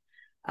food,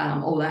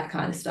 all that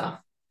kind of stuff,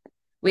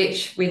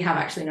 which we have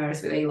actually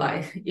noticed with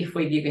Eli. If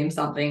we give him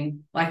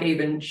something like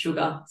even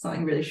sugar,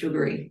 something really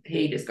sugary,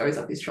 he just goes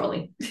up his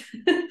trolley.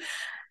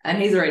 And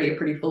he's already a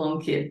pretty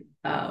full-on kid.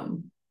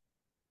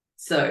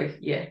 So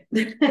yeah,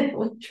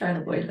 we're trying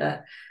to avoid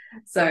that.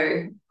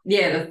 So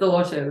yeah, the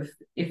thought of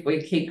if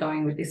we keep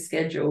going with this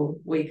schedule,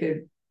 we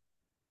could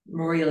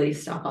really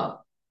stuff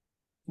up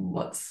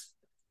what's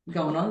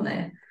going on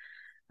there.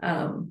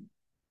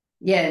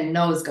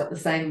 Noah's got the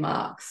same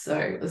marks, so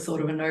it was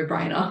sort of a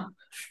no-brainer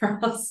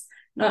for us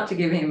not to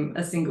give him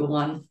a single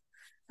one.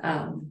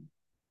 But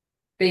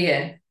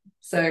yeah,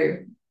 so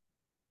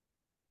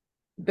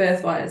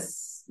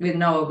birth-wise, with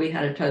Noah, we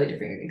had a totally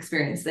different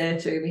experience there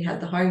too. We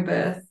had the home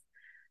birth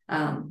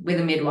with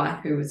a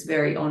midwife who was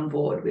very on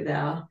board with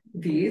our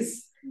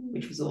views,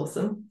 which was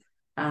awesome.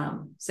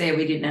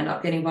 We didn't end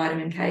up getting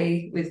vitamin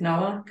K with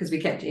Noah because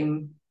we kept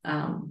him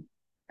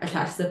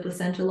attached to the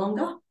placenta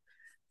longer.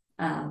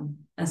 And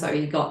so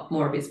he got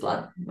more of his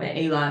blood, where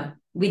Eli,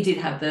 we did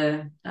have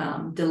the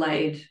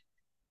delayed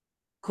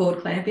cord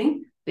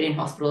clamping, but in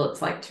hospital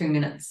it's like 2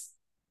 minutes,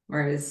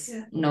 whereas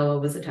Noah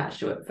was attached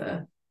to it for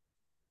a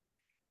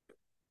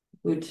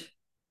good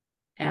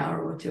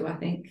hour or two, I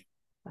think.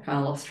 I kind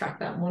of lost track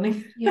that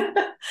morning.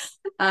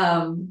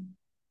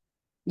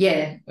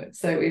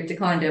 So we've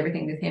declined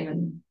everything with him,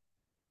 and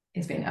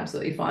he's been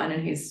absolutely fine,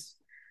 and he's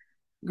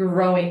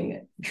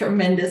growing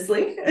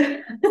tremendously.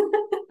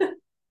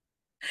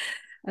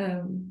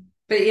 But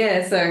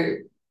yeah, so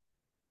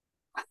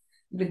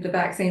with the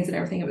vaccines and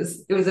everything, it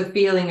was a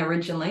feeling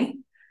originally.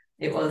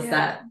 It was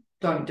that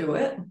don't do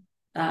it.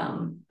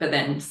 But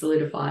then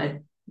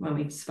solidified when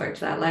we spoke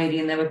to that lady,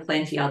 and there were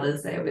plenty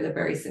others there with a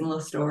very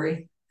similar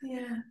story.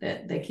 Yeah.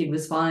 That their kid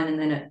was fine, and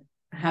then at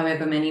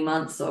however many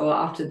months or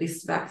after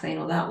this vaccine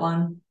or that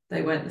one,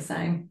 they weren't the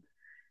same.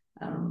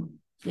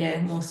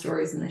 More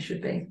stories than there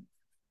should be.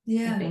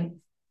 Yeah. I think.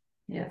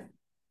 Yeah.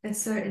 It's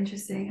so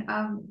interesting.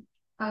 I'm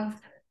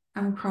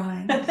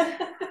crying.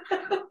 I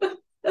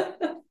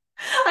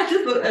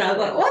just looked and I was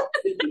like, what?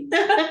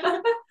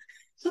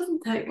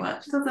 Doesn't take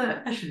much, does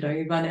it? I should know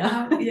you by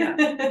now. I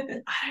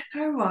don't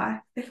know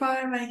why. If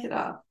I make it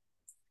up.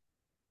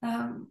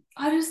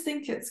 I just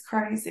think it's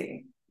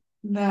crazy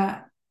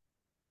that,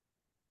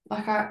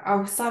 like,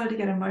 I started to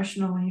get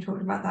emotional when you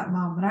talked about that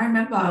mum. And I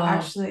remember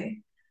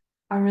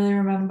I really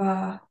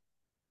remember,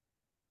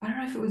 I don't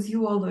know if it was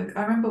you or Luke.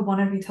 I remember one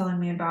of you telling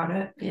me about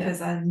it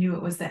because I knew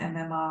it was the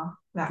MMR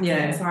vaccine.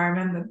 Yeah. So I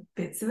remember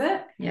bits of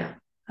it. Yeah.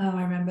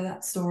 I remember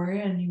that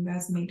story and you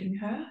guys meeting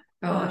her.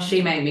 Oh,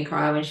 she made me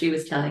cry when she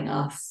was telling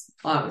us.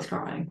 I was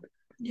crying.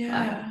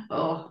 Yeah.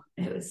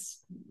 It was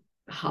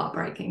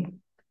heartbreaking.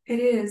 It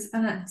is.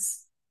 And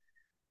it's,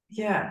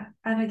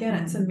 and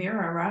again, it's a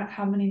mirror, right?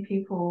 How many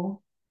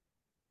people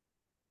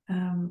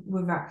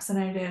were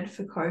vaccinated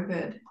for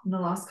COVID in the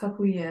last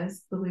couple of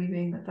years,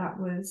 believing that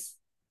was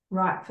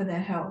right for their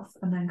health,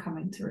 and then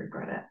coming to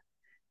regret it.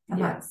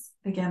 And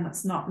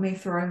that's not me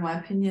throwing my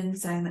opinion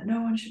saying that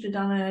no one should have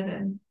done it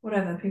and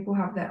whatever. People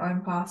have their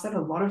own paths. I have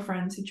a lot of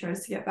friends who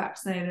chose to get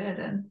vaccinated,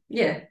 and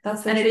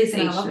that's and it is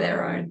each to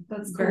their own.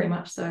 That's cool. Very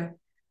much so.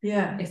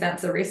 Yeah. If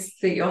that's a risk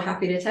that you're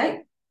happy to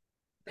take,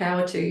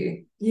 power to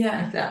you.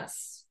 Yeah. If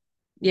that's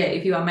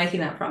if you are making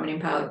that from an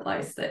empowered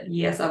place, that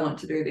yes, I want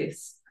to do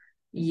this.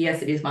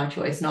 Yes, it is my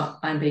choice, not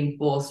I'm being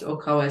forced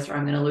or coerced or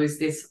I'm going to lose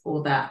this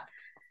or that.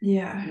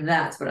 Yeah.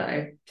 That's what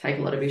I take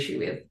a lot of issue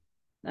with.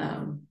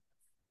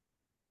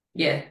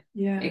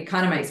 It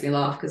kind of makes me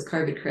laugh because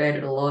COVID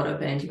created a lot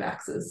of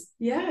anti-vaxxers.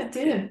 Yeah, it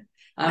did.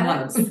 I'm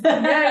one of them.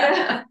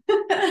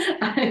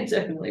 I'm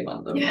definitely one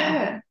of them.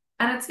 Yeah.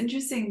 And it's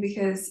interesting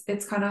because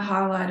it's kind of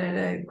highlighted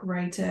a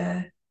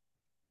greater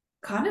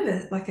kind of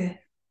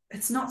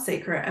it's not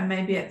secret, and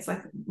maybe it's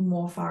like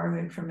more far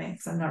removed from me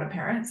because I'm not a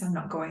parent, so I'm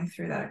not going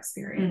through that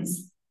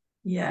experience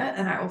yet.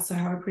 And I also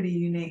have a pretty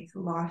unique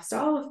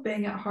lifestyle of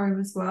being at home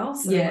as well.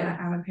 So when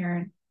I am a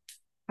parent,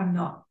 I'm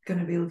not going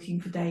to be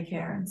looking for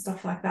daycare and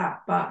stuff like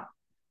that. But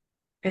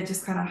it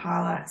just kind of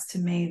highlights to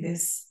me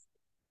this,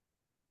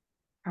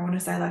 I want to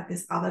say, like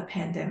this other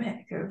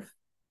pandemic of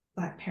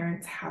like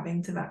parents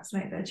having to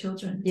vaccinate their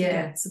children to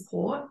get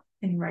support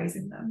in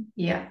raising them.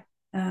 Yeah.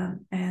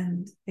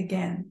 And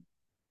again,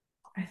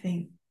 I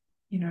think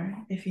you know,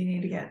 if you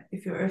need to get,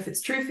 if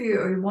it's true for you,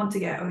 or you want to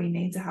get, or you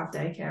need to have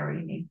daycare, or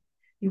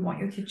you want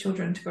your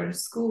children to go to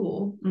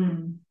school,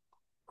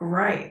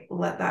 great,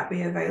 let that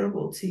be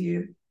available to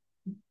you.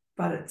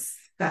 But it's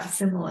that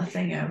similar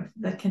thing of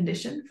the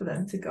condition for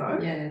them to go.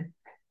 Yeah.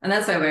 And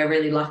that's why we're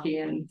really lucky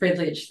and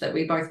privileged that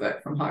we both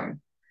work from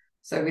home.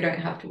 So we don't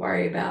have to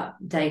worry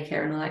about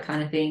daycare and all that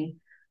kind of thing.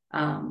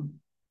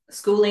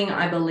 Schooling,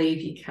 I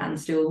believe you can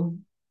still,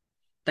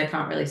 they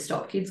can't really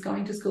stop kids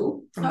going to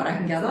school from what I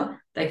can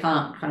gather. They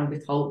can't kind of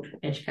withhold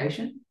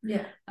education.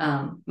 Yeah.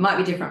 Might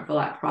be different for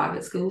like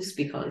private schools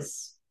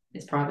because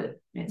it's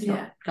private. It's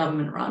not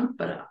government run,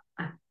 but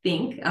I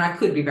think, and I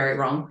could be very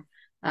wrong,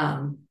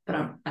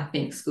 but I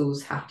think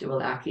schools have to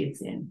allow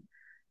kids in.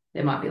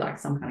 There might be like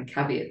some kind of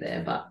caveat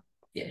there, but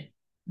yeah,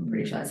 I'm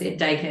pretty sure that's it.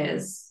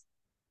 Daycares,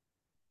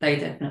 they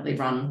definitely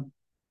run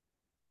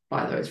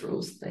by those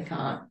rules. They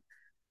can't.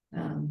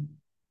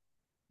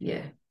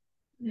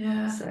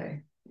 Yeah. So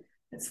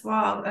it's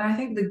wild. And I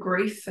think the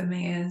grief for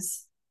me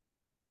is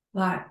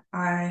like,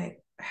 I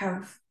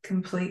have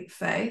complete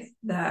faith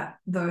that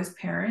those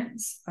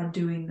parents are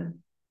doing the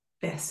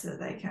best that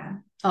they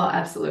can. Oh,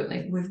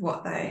 absolutely. With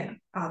what they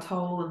are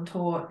told and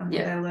taught and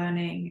what they're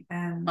learning.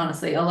 And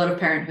honestly, a lot of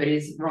parenthood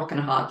is rock and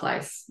a hard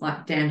place.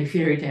 Like damned if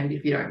you do, damned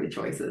if you don't with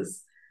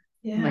choices.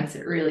 Yeah. It makes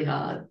it really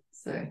hard.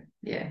 So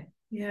yeah.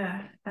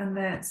 Yeah. And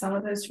then some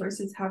of those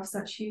choices have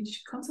such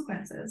huge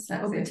consequences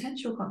or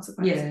potential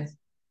consequences.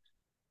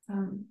 Yeah.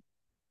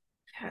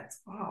 Yeah,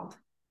 it's wild.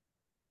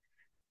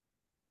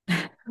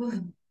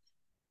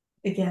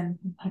 Again,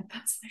 like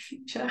that's my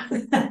future.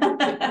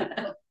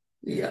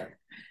 Yeah.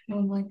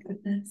 Oh my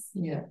goodness.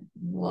 Yeah.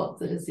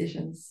 Lots of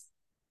decisions.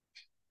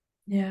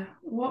 Yeah.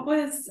 What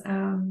was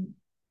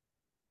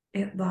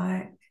it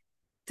like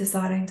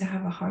deciding to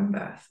have a home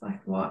birth?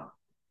 Like what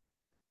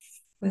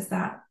was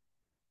that?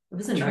 It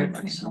was a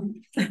no-brainer.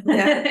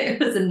 Yeah. It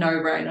was a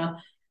no-brainer.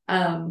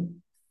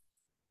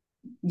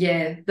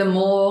 Yeah, the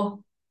more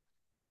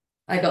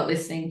I got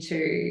listening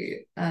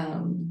to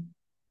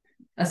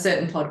a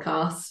certain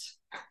podcast.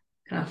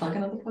 Can I plug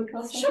another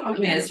podcast? Sure.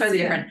 Yeah, it's totally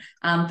different.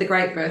 The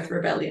Great Birth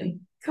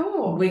Rebellion.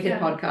 Cool. Wicked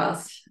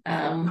podcast.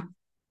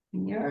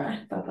 You're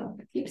right, Bubba.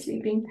 Keep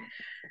sleeping.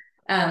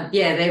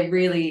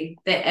 They're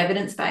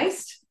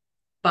evidence-based,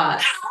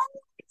 but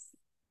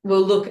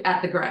we'll look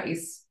at the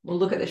greys. We'll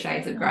look at the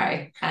shades of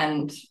grey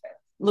and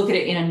look at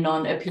it in a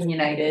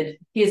non-opinionated,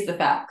 here's the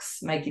facts,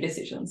 make your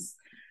decisions.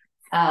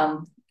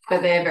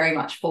 But they're very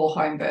much for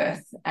home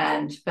birth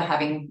and for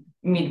having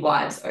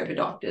midwives over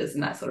doctors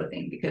and that sort of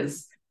thing,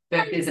 because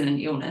birth isn't an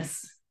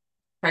illness.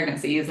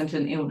 Pregnancy isn't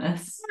an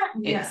illness.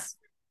 It's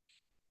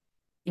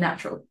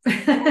natural.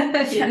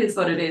 It is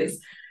what it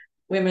is.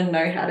 Women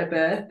know how to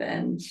birth,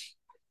 and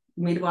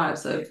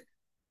midwives are,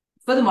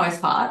 for the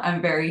most part,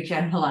 I'm very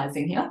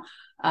generalizing here,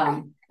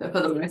 but for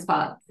the most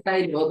part,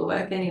 they do all the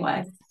work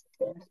anyway.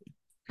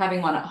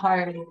 Having one at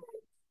home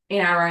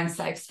in our own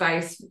safe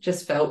space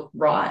just felt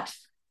right.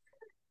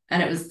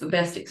 And it was the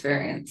best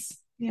experience.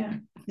 Yeah.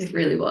 It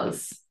really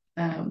was.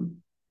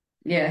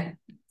 Yeah.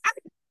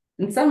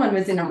 And someone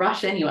was in a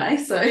rush anyway,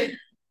 so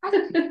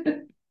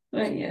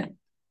but yeah.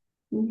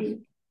 You're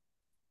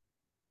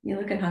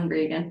looking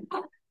hungry again.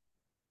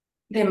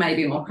 There may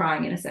be more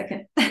crying in a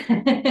second.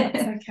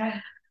 That's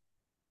okay.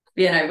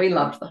 Yeah, no, we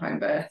loved the home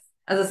birth.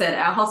 As I said,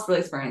 our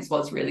hospital experience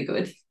was really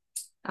good.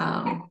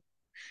 But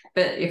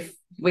if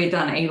we'd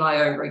done Eli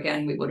over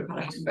again, we would have had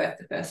a home birth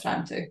the first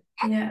time too.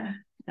 Yeah.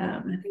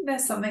 I think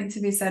there's something to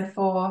be said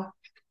for,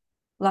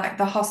 like,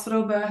 the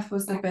hospital birth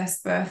was the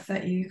best birth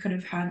that you could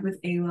have had with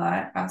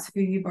Eli as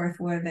who you both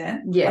were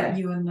then. Yeah. Like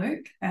you and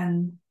Luke.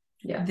 And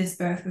this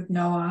birth with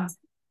Noah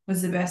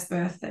was the best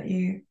birth that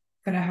you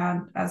could have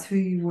had as who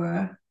you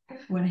were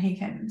when he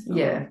came into the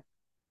world.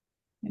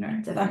 You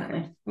know,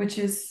 definitely. Which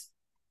is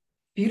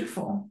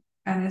beautiful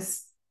and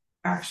is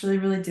actually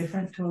really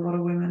different to a lot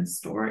of women's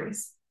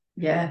stories.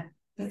 Yeah.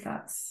 But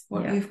that's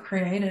what you've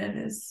created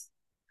is,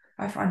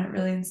 I find it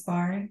really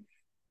inspiring.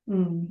 I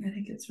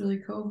think it's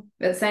really cool.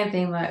 But same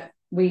thing, like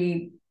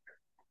we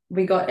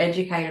got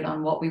educated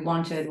on what we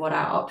wanted, what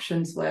our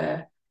options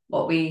were,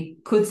 what we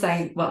could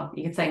say. Well,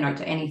 you could say no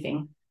to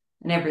anything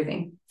and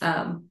everything.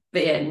 But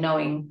yeah,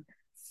 knowing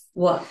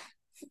what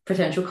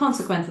potential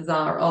consequences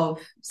are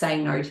of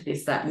saying no to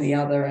this, that, and the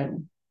other.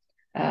 And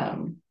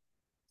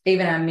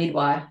even our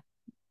midwife,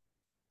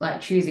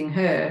 like choosing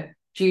her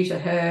due to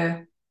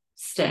her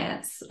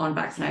stance on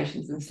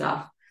vaccinations and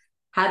stuff.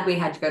 Had we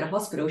had to go to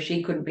hospital,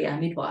 she couldn't be our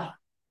midwife.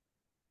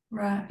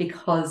 Right.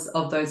 Because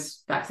of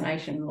those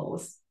vaccination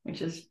laws,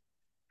 which is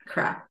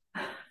crap.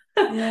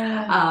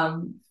 Yeah.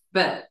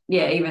 But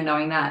yeah, even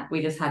knowing that,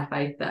 we just had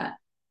faith that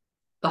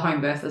the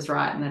home birth was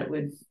right and that it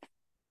would,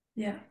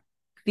 the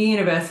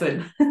universe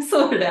would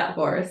sort it out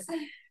for us.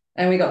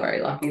 And we got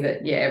very lucky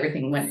that,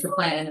 everything went to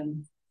plan,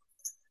 and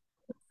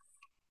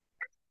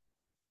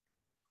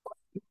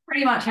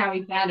pretty much how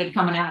we sounded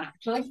coming out,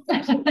 actually.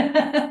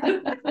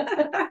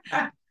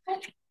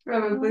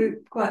 Probably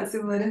quite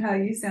similar to how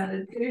you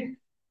sounded too.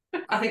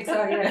 I think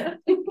so, yeah.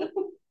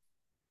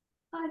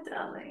 Hi,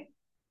 darling.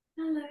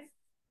 Hello.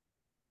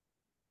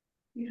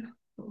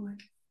 Beautiful.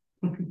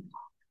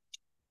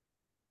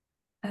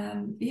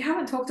 You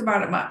haven't talked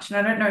about it much, and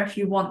I don't know if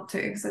you want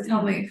to, so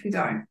tell me if you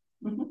don't.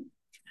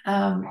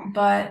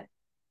 But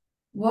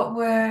what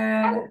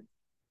were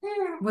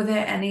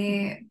there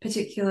any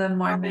particular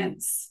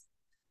moments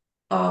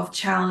of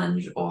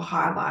challenge or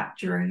highlight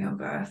during your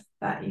birth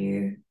that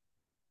you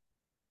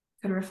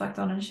could reflect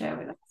on and share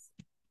with us?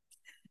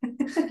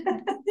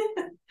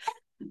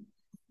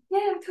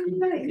 Yeah, I'm talking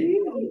about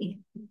you.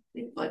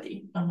 Big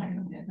body. I'm not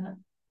going to do that.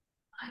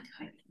 I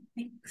don't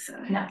think so.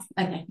 No.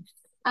 Okay.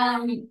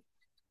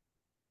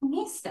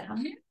 Yes,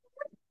 down.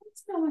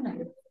 What's going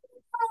on?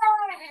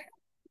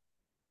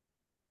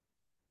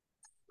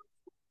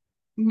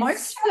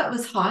 Most of it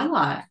was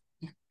highlight,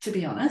 to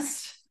be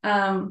honest.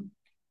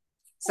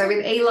 So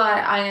with Eli,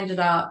 I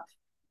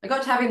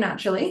got to have him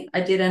naturally.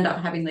 I did end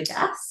up having the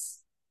gas.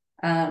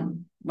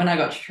 When I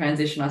got to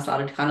transition, I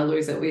started to kind of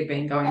lose it. We'd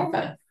been going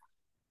for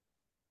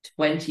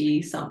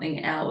 20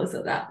 something hours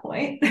at that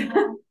point.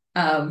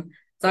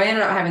 So I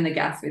ended up having the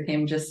gas with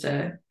him just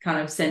to kind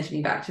of center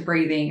me back to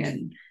breathing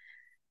and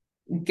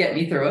get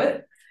me through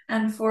it.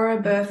 And for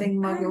a birthing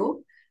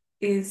muggle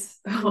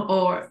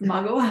or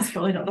muggle, that's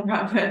probably not the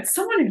right word,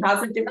 someone who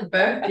hasn't given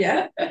birth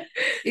yet,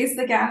 is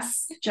the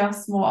gas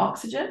just more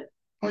oxygen?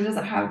 Or does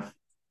it have,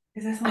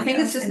 is there something I think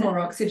it's just more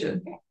it?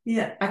 Oxygen.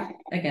 Yeah.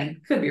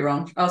 Again, could be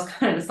wrong. I was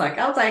kind of just like,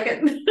 I'll take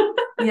it.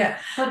 Yeah.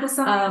 But there's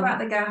something about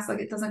the gas, like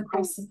it doesn't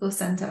cross the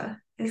placenta.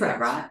 Is correct.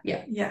 that right?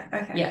 Yeah. Yeah.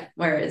 Okay. Yeah.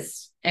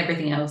 Whereas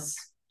everything else,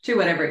 to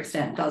whatever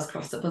extent, does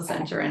cross the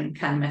placenta and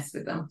can mess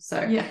with them.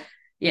 So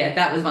yeah,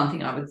 that was one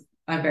thing I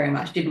very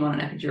much didn't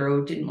want an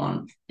epidural, didn't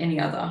want any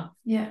other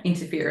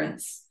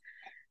interference.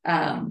 So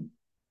I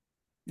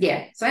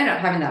ended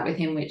up having that with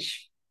him,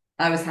 which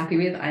I was happy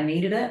with. I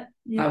needed it.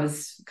 I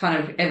was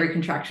kind of, every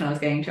contraction I was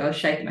getting to, I was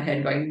shaking my head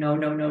and going, no,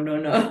 no, no, no,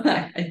 no.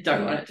 I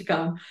don't want it to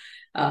come.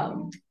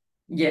 And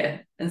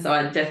so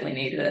I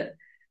definitely needed it.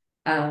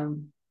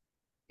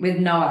 With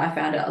Noah, I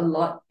found it a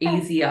lot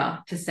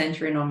easier to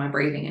center in on my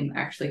breathing and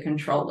actually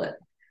control it.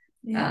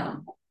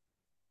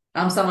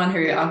 I'm someone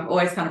who I've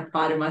always kind of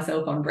prided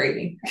myself on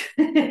breathing.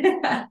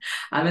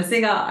 I'm a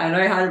singer. I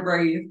know how to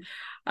breathe.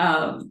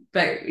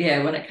 But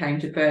yeah, when it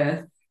came to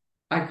birth,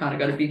 I kind of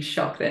got a big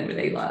shock then with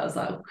Eli. I was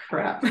like, oh,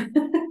 crap.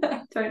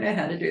 I don't know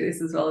how to do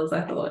this as well as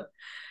I thought.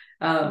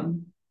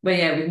 But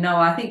yeah, with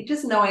Noah, I think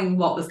just knowing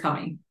what was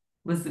coming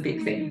was the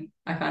big thing.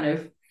 I kind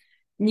of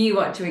knew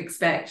what to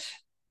expect.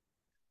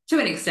 To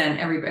an extent,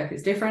 every birth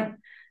is different.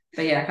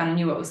 But yeah, I kind of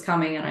knew what was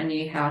coming and I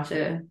knew how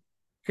to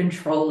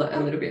control it a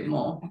little bit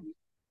more.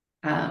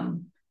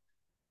 So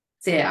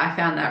yeah, I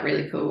found that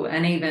really cool.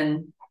 And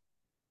even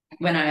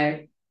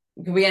when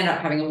we ended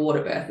up having a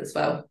water birth as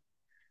well.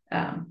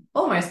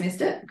 Almost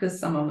missed it because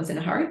someone was in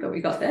a hurry, but we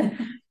got there.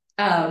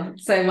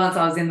 So once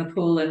I was in the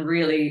pool and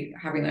really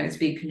having those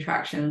big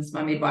contractions,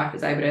 my midwife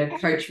was able to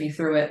coach me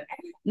through it,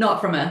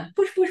 not from a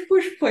push, push,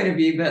 push point of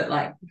view, but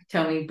like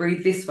tell me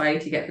breathe this way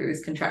to get through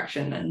this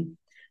contraction. And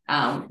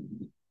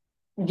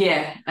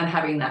and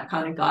having that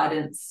kind of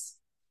guidance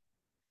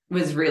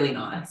was really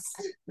nice.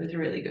 It was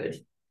really good.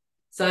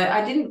 So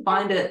I didn't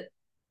find it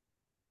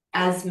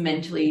as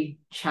mentally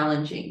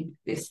challenging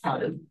this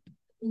time.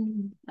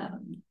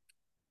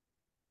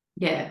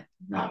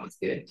 That was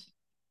good.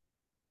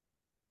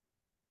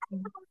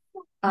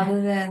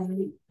 Other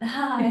than,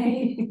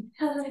 hi,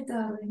 hello,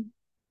 darling.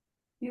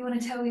 You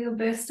want to tell your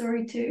birth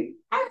story too?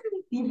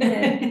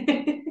 Yeah,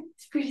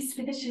 it's pretty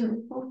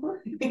special.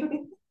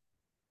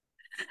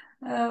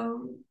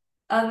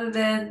 Other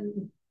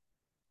than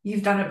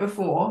you've done it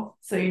before,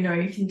 so you know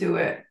you can do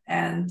it,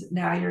 and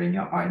now you're in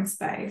your own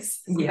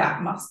space. So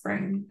that must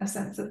bring a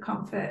sense of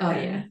comfort. Oh,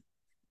 yeah.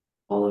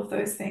 All of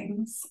those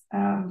things.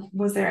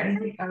 Was there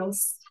anything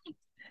else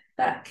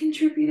that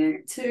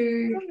contributed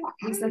to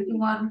the second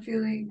one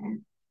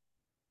feeling,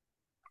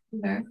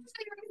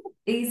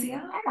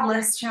 easier,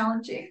 less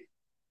challenging?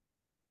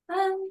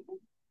 I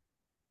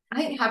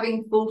think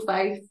having full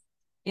faith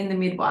in the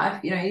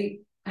midwife,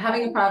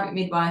 having a private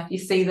midwife, you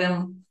see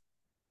them,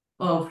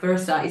 well, for a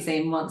start, you see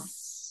them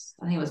once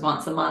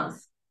a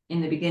month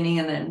in the beginning,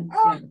 and then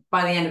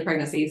by the end of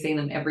pregnancy, you see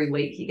them every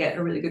week. You get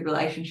a really good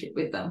relationship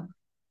with them.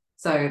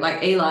 So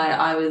like Eli,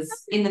 I was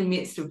in the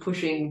midst of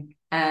pushing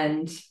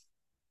and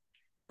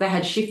they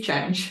had shift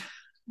change.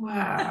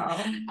 Wow.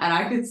 And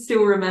I could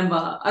still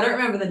remember, I don't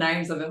remember the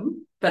names of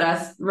them, but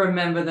I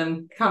remember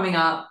them coming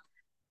up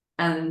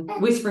and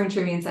whispering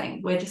to me and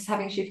saying, we're just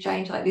having shift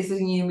change, like this is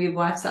a new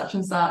midwife, such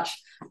and such.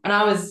 And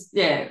I was,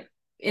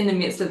 in the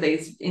midst of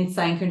these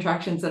insane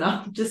contractions, and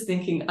I'm just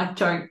thinking, I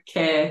don't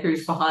care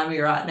who's behind me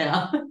right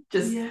now.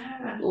 Just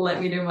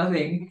let me do my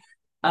thing.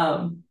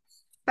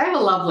 They were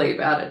lovely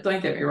about it,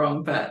 don't get me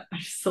wrong, but I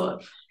just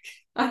thought,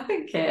 I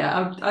don't care.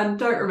 I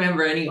don't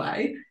remember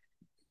anyway.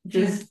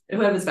 Just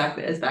whoever's back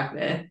there is back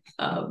there.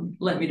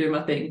 Let me do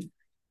my thing.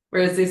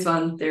 Whereas this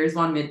one, there is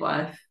one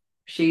midwife.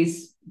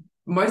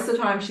 Most of the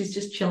time she's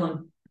just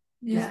chilling,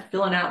 just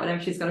filling out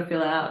whatever she's got to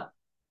fill out,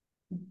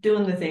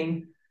 doing the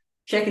thing,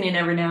 checking in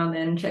every now and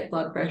then, check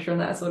blood pressure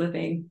and that sort of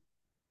thing.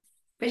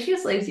 but she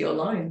just leaves you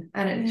alone,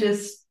 and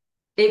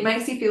it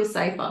makes you feel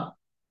safer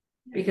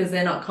because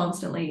they're not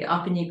constantly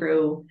up in your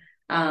grill.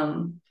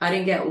 I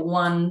didn't get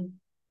one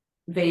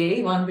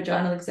VE, one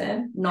vaginal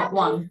exam, not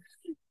one.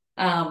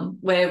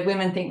 Where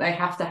women think they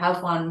have to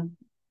have one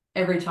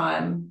every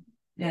time,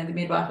 you know, the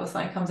midwife or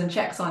something comes and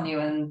checks on you,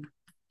 and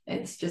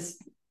it's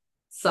just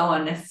so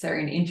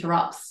unnecessary and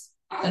interrupts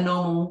a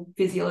normal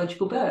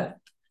physiological birth.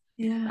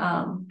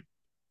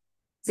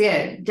 So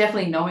yeah,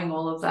 definitely knowing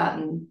all of that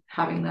and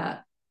having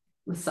that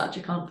was such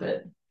a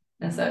comfort.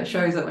 And so it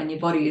shows that when your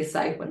body is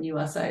safe, when you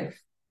are safe,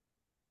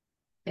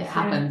 it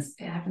happens.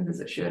 It happens as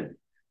it should.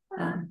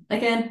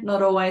 Again,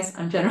 not always,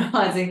 I'm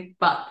generalizing,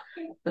 but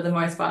for the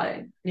most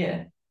part,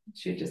 yeah, it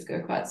should just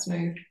go quite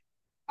smooth.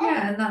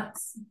 Yeah, and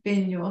that's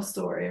been your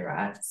story,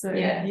 right? So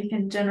you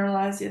can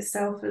generalize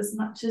yourself as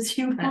much as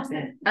you want.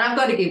 And I've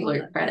got to give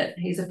Luke credit.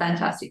 He's a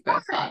fantastic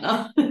birth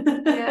partner.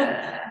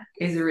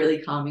 He's a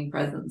really calming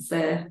presence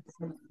there.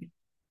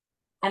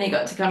 And he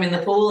got to come in the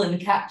pool and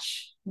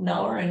catch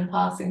Noah and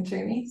pass him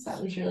to me. So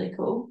that was really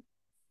cool.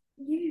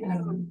 He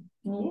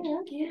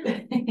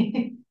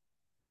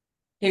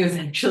was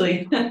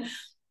actually,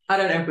 I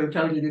don't know if we've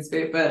told you this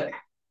bit, but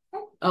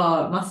it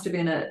must have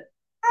been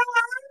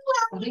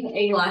I think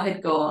Eli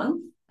had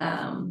gone.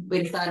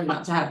 We decided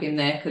not to have him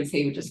there because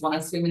he would just want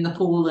to swim in the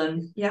pool,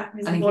 and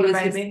he's a water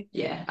baby.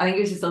 I think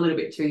he was just a little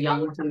bit too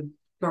young to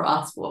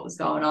grasp what was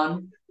going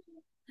on.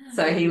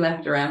 So he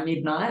left around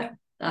midnight.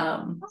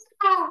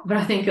 But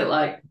I think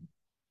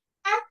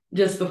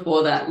just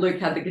before that, Luke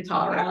had the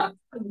guitar out.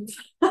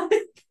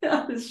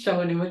 I was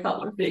showing him a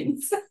couple of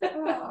things. So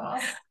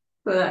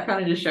that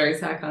kind of just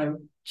shows how kind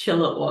of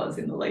chill it was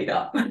in the lead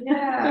up.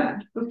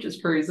 We're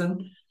just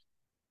cruising.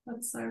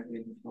 That's so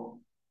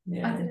beautiful.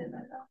 Yeah. I didn't know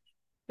that.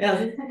 Yeah,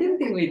 I didn't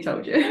think we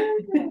told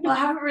you. Well, I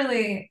haven't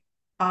really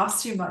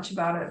asked you much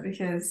about it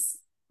because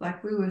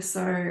we were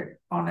so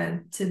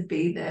honoured to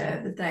be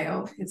there the day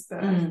of his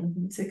birth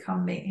and to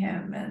come meet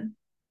him and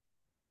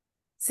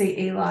see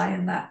Eli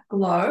in that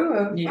glow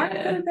of I've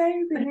got a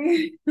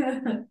baby.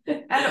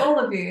 And all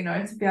of you,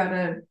 to be able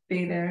to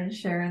be there and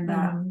share in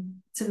that.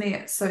 To me,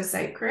 it's so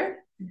sacred.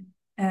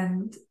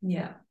 And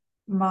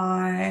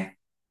my,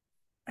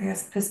 I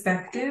guess,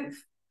 perspective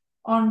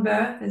on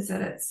birth is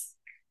that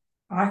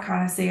I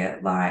kind of see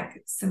it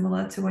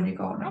similar to when you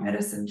go on a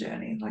medicine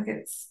journey.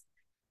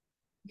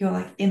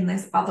 You're in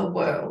this other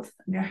world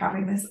and you're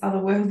having this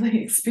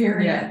otherworldly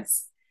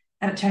experience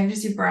and it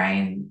changes your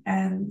brain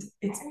and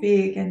it's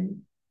big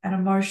and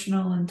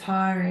emotional and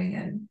tiring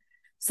and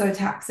so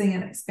taxing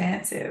and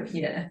expansive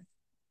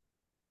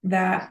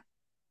that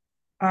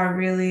I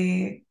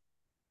really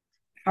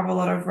have a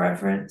lot of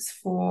reverence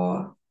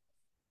for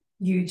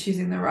you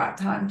choosing the right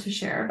time to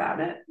share about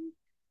it.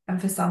 And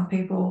for some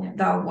people,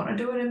 they'll want to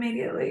do it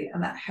immediately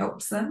and that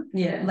helps them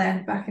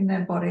land back in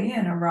their body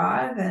and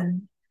arrive.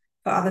 And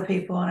for other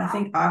people, and I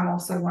think I'm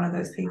also one of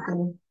those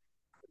people,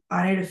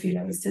 I need a few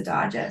days to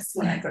digest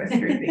when I go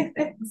through these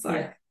things.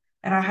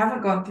 And I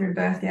haven't gone through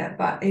birth yet,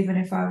 but even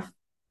if I've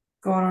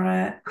gone on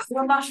a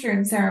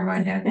mushroom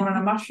ceremony, I've gone on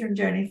a mushroom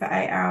journey for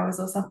 8 hours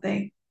or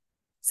something,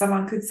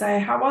 someone could say,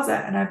 how was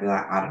it? And I'd be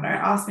like, I don't know,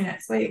 ask me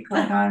next week.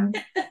 I'm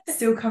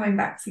still coming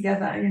back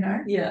together,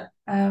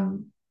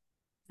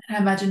 I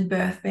imagine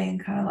birth being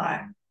kind of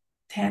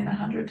 10,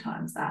 100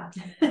 times that.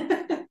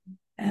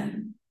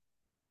 And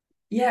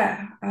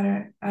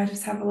I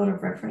just have a lot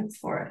of reference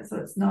for it. So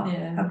it's not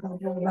a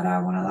bubble that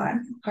I want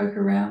to poke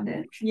around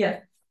in.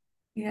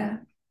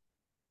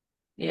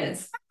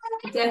 It's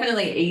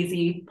definitely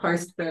easy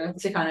post-birth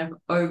to kind of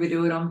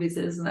overdo it on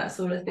visitors and that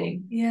sort of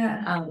thing.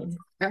 I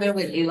remember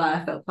with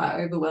Eli, I felt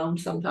quite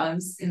overwhelmed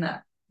sometimes in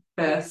that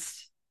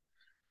first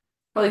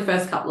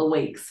couple of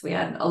weeks. We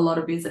had a lot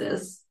of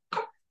visitors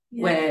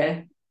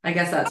where I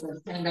guess that's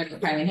when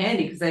it came in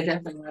handy because they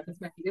definitely wanted to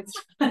make it this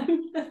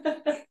time,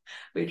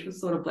 which was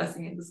sort of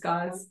blessing in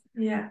disguise.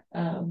 But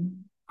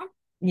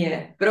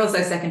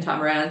also second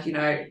time around,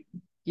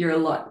 you're a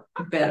lot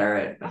better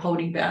at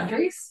holding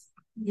boundaries.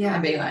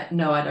 And being like,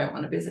 no, I don't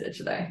want to visit it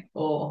today.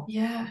 Or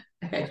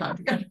okay, time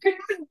to go.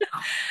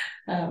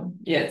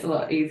 It's a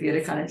lot easier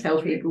to kind of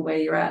tell people where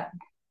you're at.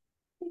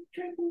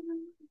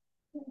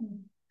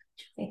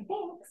 Thanks.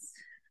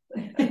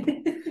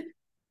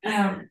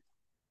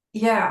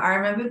 I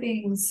remember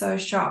being so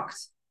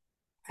shocked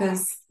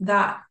because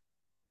that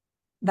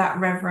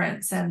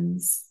reverence and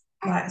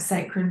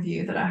sacred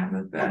view that I have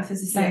of birth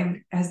is the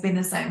same, has been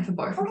the same for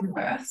both of the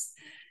births.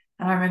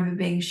 And I remember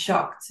being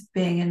shocked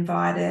being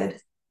invited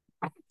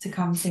to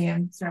come see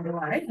him straight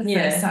away the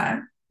first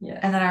time.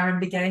 And then I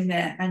remember getting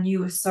there and you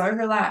were so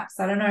relaxed.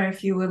 I don't know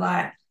if you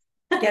were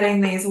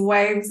getting these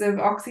waves of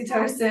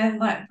oxytocin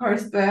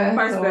post-birth.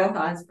 Post-birth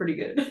high is pretty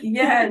good.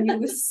 And you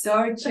were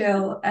so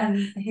chill and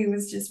he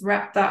was just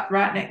wrapped up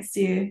right next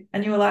to you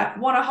and you were like,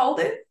 want to hold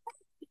it?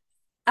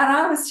 And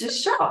I was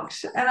just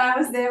shocked. And I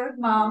was there with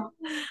Mum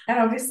and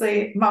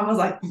obviously Mum was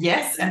like,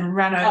 yes, and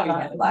ran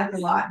over like a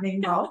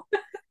lightning bolt.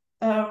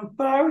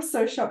 But I was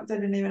so shocked I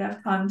didn't even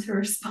have time to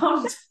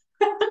respond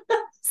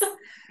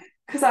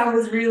because I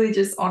was really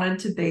just honoured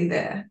to be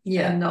there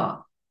and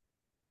not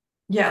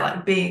yeah,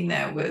 like being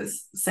there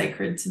was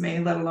sacred to me,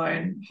 let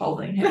alone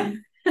holding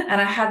him.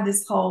 And I had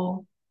this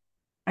whole,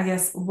 I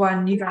guess,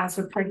 when you guys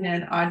were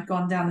pregnant, I'd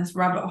gone down this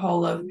rabbit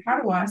hole of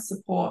how do I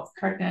support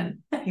pregnant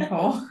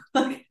people?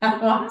 Like, how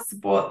do I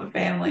support the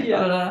family?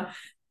 Yeah. Blah, blah, blah.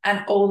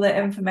 And all the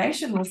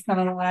information was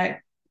kind of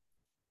like,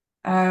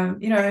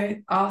 you know,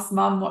 ask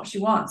mum what she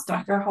wants.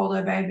 Don't go hold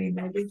her baby.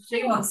 Maybe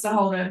she wants to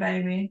hold her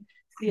baby.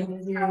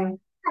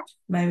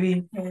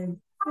 Maybe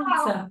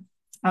so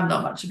I'm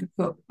not much of a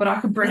cook, but I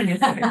could bring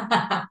it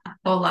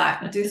or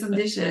like do some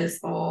dishes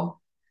or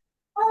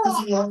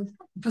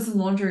put some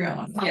laundry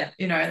on. Yeah.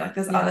 You know, like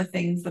there's other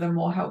things that are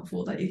more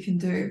helpful that you can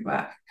do.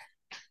 But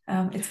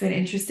it's been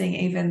interesting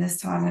even this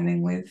time. I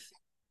mean, we've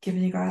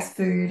given you guys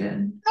food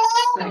and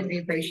we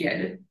appreciate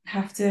it.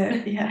 Have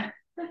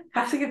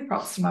to give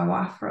props to my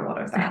wife for a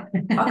lot of that.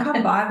 I'll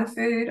come buy the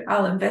food.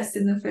 I'll invest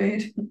in the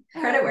food.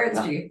 Credit where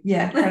it's due.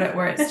 Yeah, credit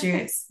where it's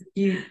due.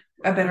 You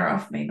are better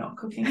off me not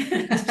cooking.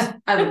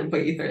 I wouldn't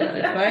put you through that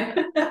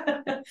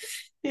anyway.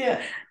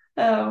 Yeah.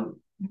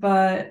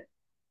 But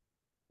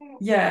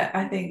yeah,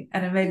 I think,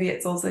 and maybe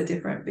it's also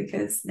different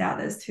because now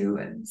there's two,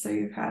 and so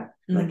you've had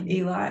like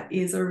Eli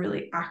is a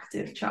really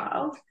active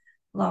child,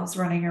 loves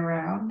running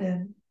around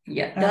and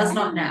does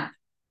not nap.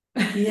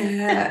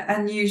 Yeah,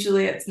 and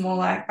usually it's more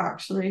like,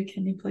 actually,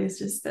 can you please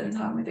just spend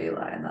time with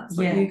Eli? And that's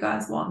what you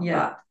guys want. Yeah.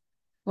 But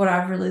what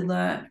I've really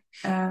learned,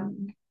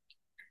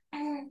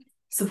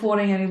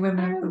 supporting any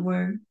women of the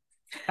womb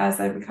as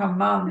they become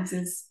mums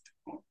is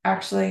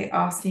actually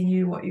asking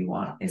you what you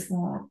want is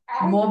more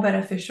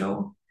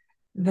beneficial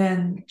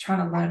than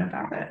trying to learn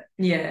about it.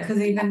 Yeah.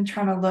 Because even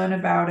trying to learn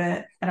about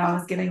it, and I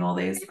was getting all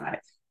these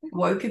like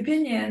woke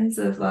opinions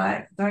of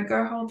like, don't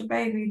go hold the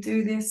baby,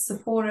 do this,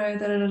 support her,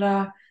 da da da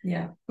da.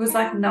 Yeah. It was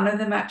like none of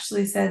them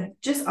actually said,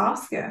 just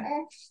ask her.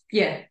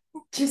 Yeah.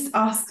 Just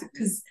ask,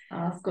 because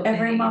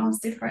every mum's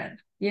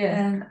different. Yeah.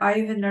 And I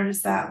even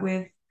noticed that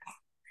with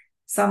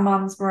some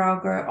mums where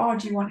I'll go, oh,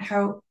 do you want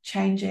help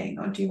changing?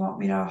 Or do you want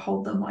me to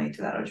hold them while you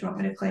do that? Or do you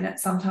want me to clean it?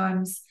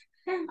 Sometimes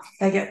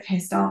they get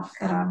pissed off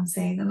that I'm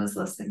seeing them as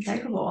less than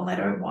capable and they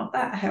don't want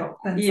that help.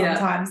 And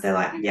sometimes they're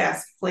like,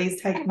 yes,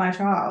 please take my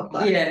child.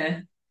 Like,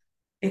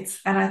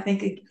 and I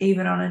think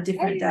even on a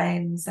different day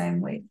in the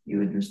same week, you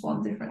would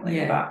respond differently.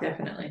 Yeah,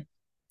 definitely.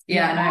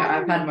 Yeah, I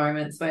know I've had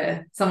moments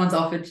where someone's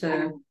offered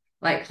to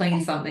like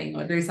clean something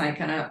or do something,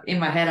 kind of in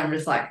my head, I'm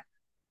just like,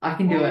 I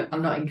can do it.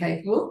 I'm not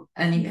incapable.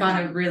 And you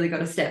kind of really got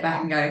to step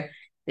back and go,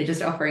 they're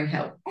just offering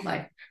help.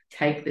 Like,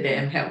 take the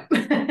damn help.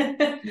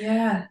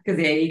 Yeah. Because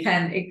it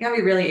can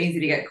be really easy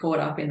to get caught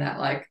up in that,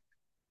 like,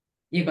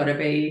 you've got to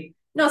be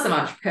not so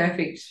much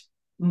perfect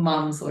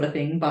mum sort of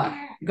thing, but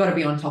you've got to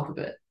be on top of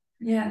it.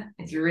 Yeah.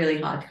 It's really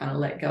hard to kind of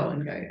let go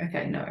and go,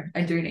 okay, no,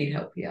 I do need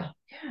help here.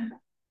 Yeah.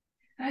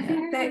 I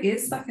think there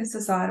is like a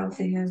societal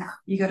thing of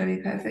you got to be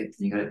perfect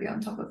and you got to be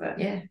on top of it.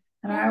 Yeah.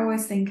 And I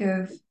always think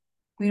of,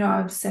 you know,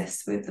 I'm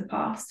obsessed with the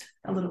past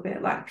a little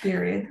bit, like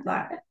period,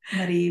 like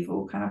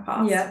medieval kind of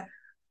past. Yeah.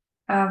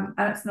 And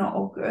it's not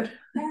all good.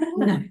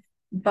 No.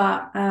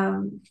 But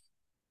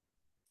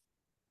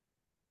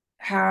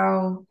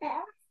how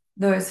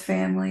those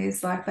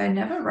families, like, they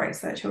never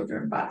raised their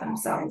children by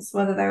themselves,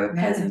 whether they were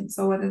peasants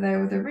or whether they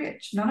were the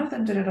rich. None of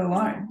them did it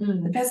alone.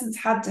 The peasants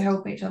had to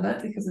help each other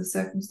because of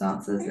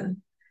circumstances, and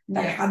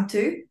they had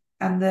to.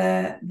 And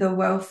the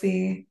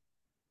wealthy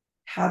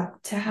had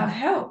to have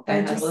help.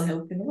 They had all the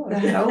help in the world. They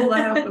had all the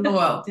help in the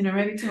world. You know,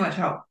 maybe too much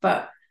help,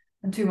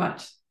 and too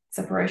much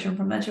separation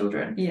from their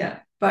children. Yeah.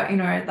 But, you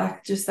know,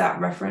 like just that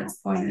reference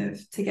point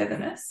of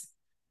togetherness.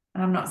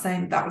 And I'm not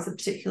saying that was a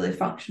particularly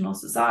functional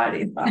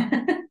society, but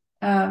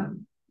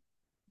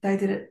they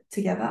did it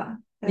together.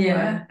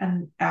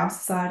 And our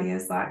society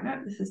is like,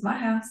 no, this is my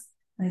house,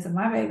 and these are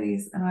my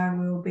babies, and I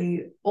will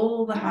be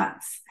all the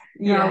hats.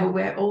 Yeah. I will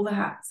wear all the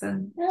hats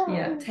and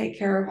take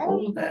care of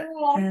all of it.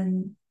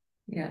 And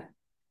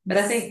but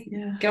I think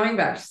going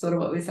back to sort of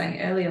what we were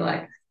saying earlier,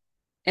 like,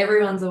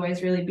 everyone's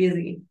always really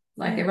busy.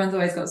 Like, everyone's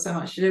always got so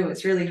much to do.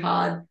 It's really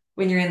hard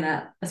when you're in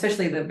that,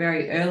 especially the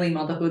very early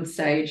motherhood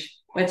stage,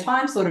 where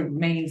time sort of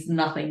means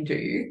nothing to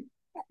you.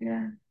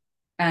 Yeah.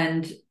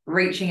 And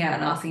reaching out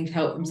and asking to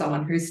help from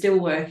someone who's still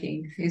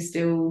working, who's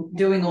still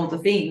doing all the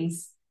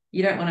things,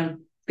 you don't want to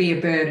be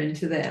a burden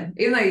to them.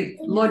 Even though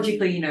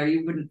logically, you know,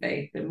 you wouldn't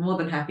be. They're more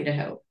than happy to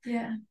help.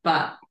 Yeah.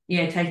 But,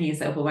 taking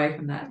yourself away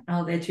from that.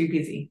 Oh, they're too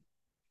busy.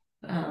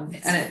 And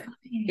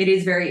it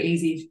is very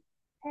easy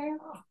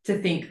to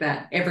think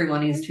that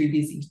everyone is too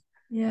busy.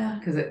 Yeah.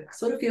 Because it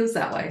sort of feels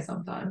that way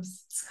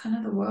sometimes. It's kind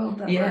of the world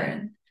that we're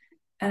in.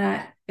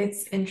 And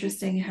it's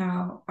interesting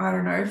how, I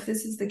don't know if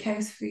this is the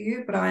case for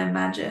you, but I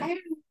imagine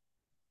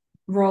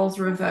roles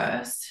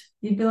reversed,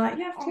 you'd be like,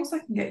 yeah, of course I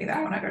can get you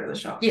that when I go to the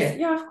shops.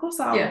 Yeah, of course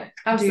I'll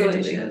do your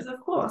dishes. Of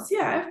course.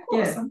 Yeah, of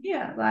course I'm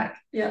here. Like,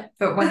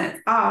 but when it's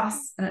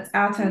us and it's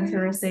our turn to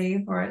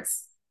receive, or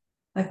it's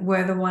like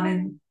we're the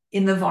one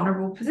in the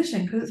vulnerable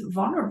position, because it's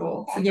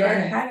vulnerable to go,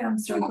 hey, I'm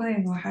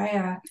struggling, or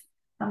hey,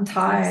 I'm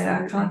tired.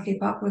 Absolutely. I can't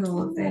keep up with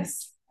all of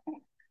this.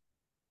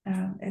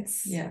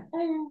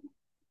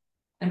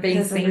 And being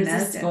there's a seen as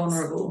resistance.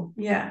 vulnerable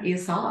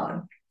is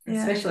hard.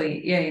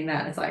 Especially, in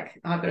that it's like,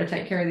 I've got to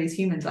take care of these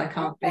humans. I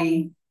can't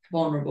be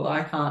vulnerable.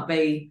 I can't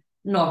be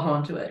not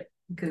onto it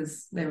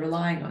because they're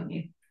relying on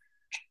you.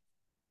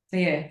 So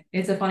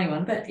it's a funny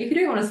one. But if you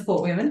do want to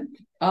support women,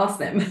 ask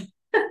them.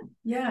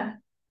 Yeah.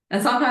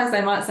 And sometimes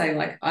they might say,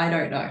 like, I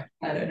don't know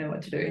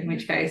what to do, in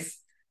which case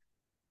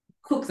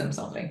cook them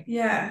something.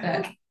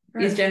 Yeah.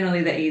 That is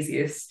generally the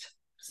easiest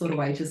sort of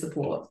way to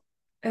support.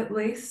 At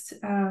least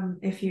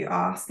if you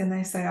ask and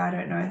they say, I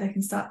don't know, they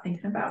can start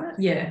thinking about it.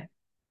 Yeah.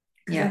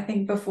 Because I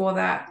think before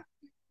that,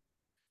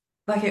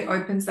 like, it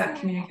opens that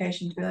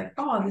communication to be like,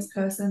 oh, this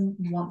person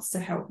wants to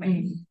help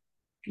me.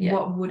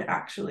 What would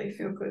actually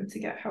feel good to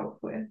get help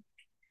with?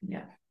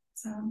 Yeah.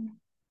 So,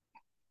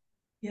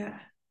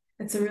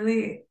 it's a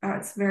really,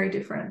 it's very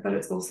different, but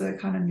it's also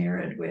kind of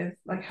mirrored with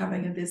like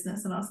having a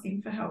business and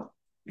asking for help.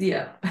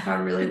 Yeah. I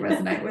really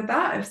resonate with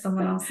that. If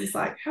someone else is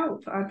like,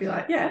 help, I'd be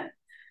like, yeah.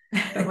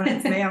 But when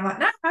it's me, I'm like,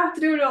 no, I have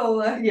to do it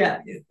all.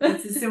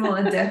 It's a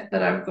similar death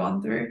that I've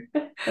gone through,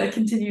 that I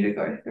continue to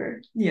go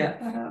through.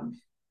 But,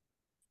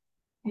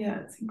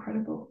 it's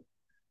incredible.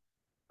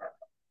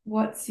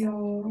 What's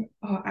your,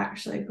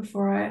 actually,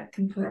 before I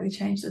completely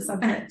change the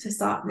subject to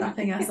start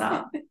wrapping us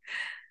up,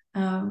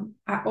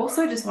 I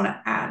also just want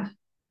to add,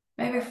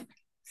 maybe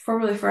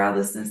probably for our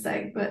listeners'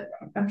 sake, but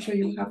I'm sure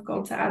you'll have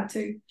gold to add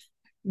too,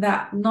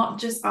 that not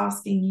just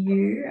asking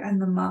you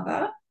and the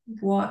mother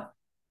what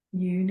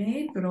you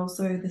need, but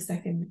also the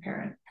second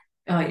parent.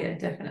 Oh yeah,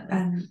 definitely.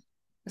 And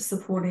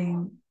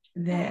supporting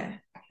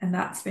there. And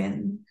that's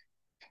been,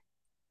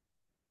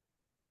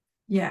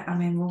 I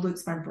mean, well,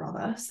 Luke's my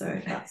brother,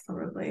 so that's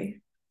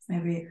probably,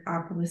 maybe I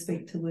probably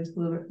speak to Luke a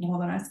little bit more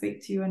than I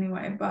speak to you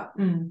anyway, but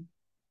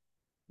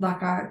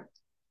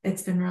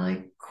it's been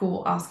really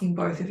cool asking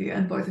both of you,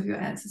 and both of your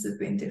answers have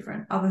been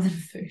different other than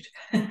food.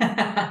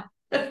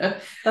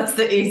 That's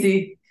the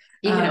easy.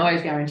 You can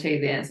always guarantee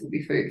the answer will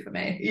be food for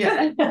me.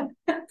 Yeah.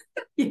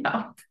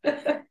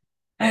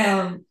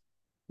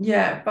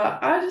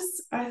 But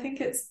I think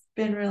it's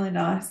been really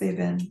nice.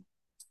 Even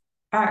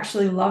I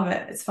actually love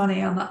it. It's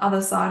funny, on the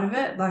other side of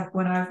it, like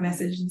when I've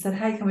messaged and said,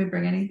 hey, can we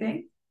bring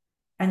anything?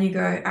 And you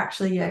go,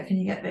 actually, can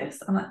you get this?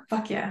 I'm like,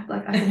 fuck yeah,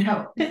 like I can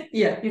help.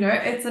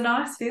 It's a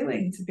nice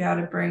feeling to be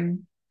able to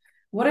bring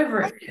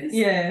whatever it is.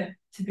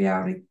 To be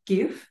able to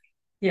give.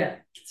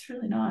 It's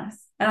really nice.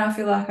 And I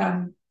feel like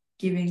I'm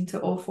giving to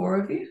all four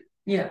of you.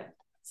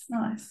 It's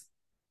nice.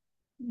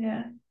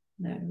 No,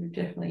 we've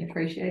definitely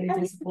appreciated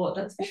your support,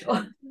 that's for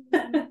sure.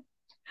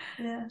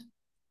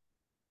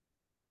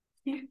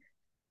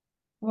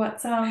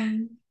 What's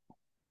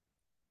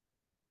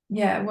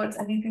what's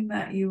anything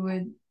that you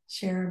would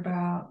share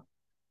about,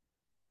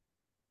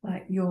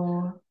 like,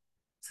 your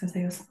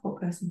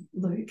support person,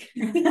 Luke?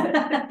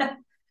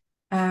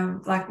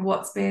 Like,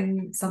 what's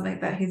been something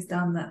that he's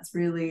done that's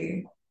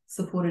really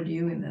supported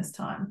you in this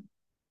time?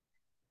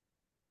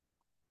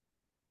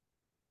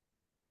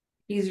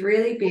 He's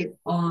really big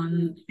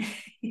on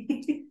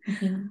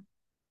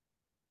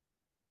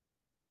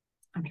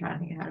I'm trying to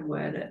think how to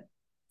word it,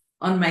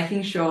 on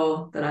making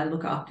sure that I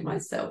look after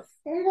myself.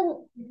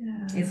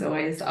 He's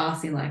always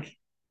asking, like,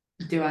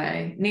 do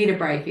I need a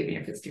break, even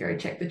if it's to go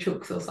check the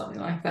chooks or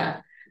something like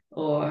that,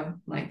 or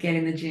like get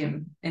in the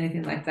gym,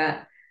 anything like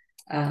that.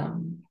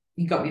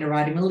 He got me to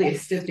write him a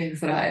list of things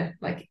that I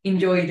like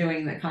enjoy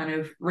doing that kind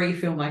of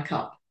refill my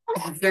cup.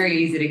 It's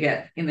very easy to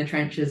get in the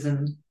trenches,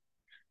 and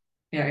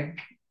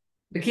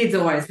the kids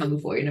always come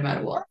before you no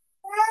matter what.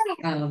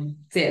 So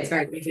it's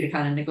very easy to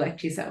kind of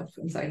neglect yourself,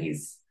 and so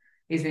he's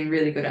been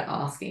really good at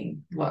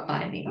asking what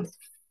I need.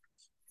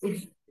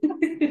 Which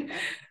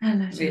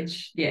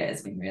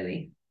it's been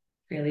really,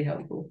 really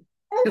helpful,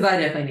 because I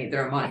definitely need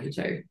the reminder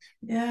too.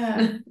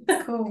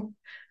 It's cool.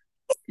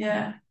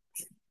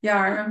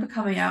 I remember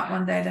coming out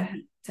one day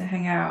to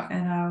hang out,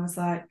 and I was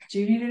like, do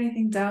you need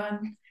anything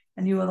done?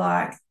 And you were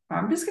like,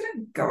 I'm just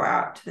gonna go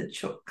out to the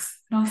chooks.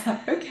 And I was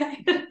like,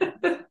 okay.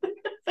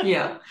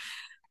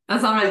 And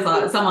sometimes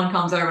like someone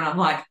comes over and I'm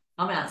like,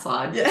 I'm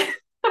outside.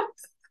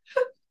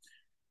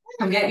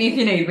 Come get me if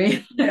you need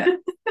me.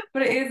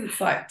 But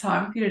it's like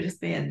time for you to just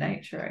be in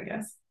nature, I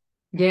guess.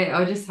 I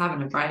was just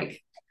having a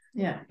break.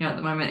 At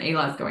the moment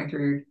Eli's going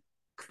through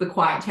the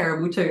quite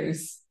terrible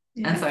twos.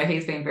 And so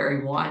he's been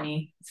very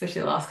whiny,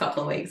 especially the last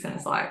couple of weeks, and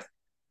it's like,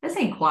 it's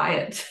been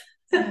quiet.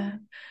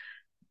 You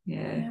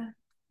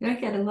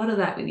don't get a lot of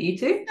that with you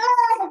two.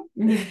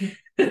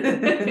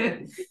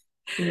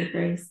 She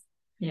agrees.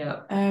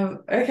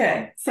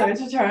 Okay, so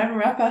to try and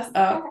wrap us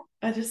up,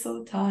 I just saw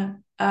the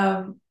time.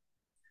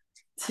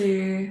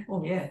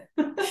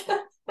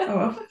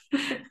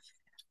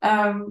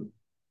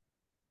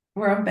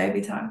 We're on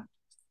baby time.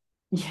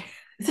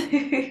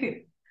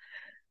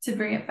 To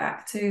bring it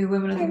back to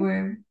women of the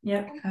womb.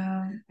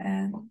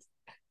 And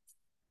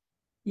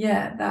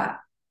that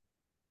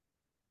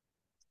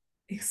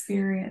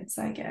experience,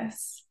 I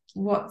guess.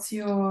 What's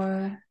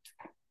been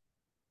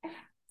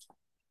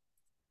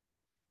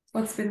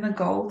the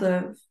goal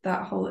of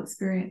that whole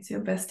experience?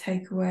 Your best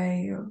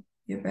takeaway, or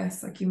your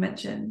best, like you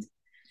mentioned,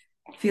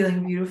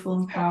 feeling beautiful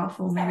and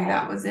powerful. Maybe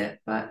that was it.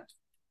 But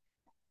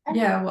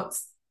yeah,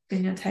 what's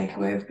been your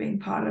takeaway of being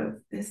part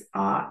of this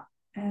art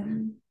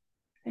and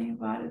being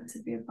invited to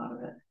be a part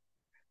of it?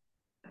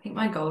 I think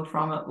my goal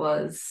from it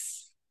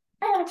was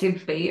to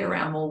be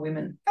around more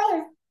women.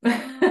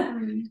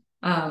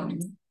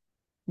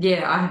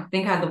 Yeah, I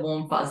think I had the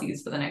warm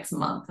fuzzies for the next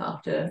month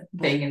after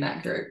being in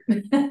that group.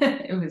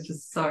 It was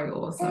just so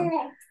awesome.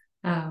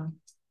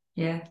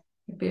 Yeah,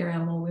 be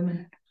around more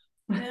women.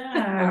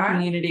 Yeah, more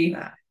community.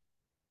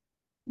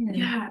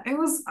 Yeah,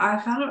 I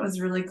found it was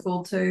really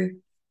cool too,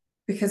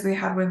 because we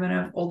had women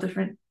of all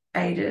different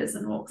ages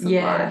and walks of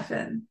life,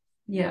 and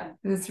it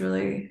was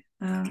really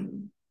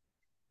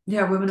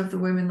women of the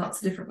women, lots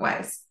of different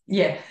ways.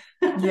 Yeah.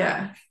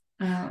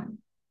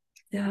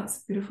 That's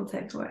a beautiful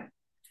takeaway.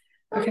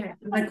 Okay,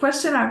 the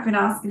question I've been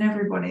asking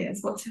everybody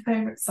is, what's your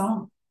favorite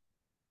song?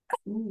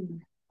 Ooh.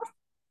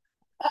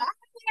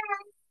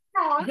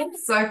 I think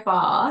so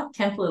far,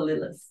 Temple of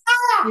Lilith.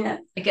 Yeah,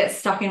 it gets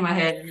stuck in my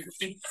head.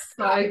 It's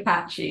so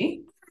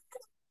catchy.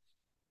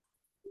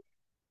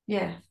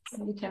 Yeah,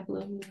 Temple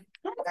of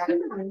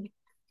Lilith.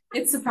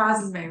 It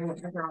surprises me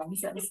what everyone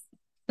says.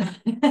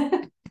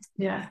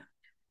 Yeah.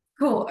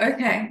 Cool.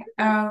 Okay.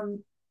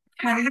 Can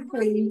you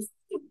please?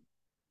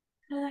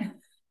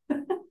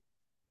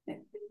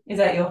 Is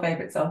that your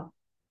favorite song?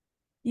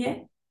 Yeah.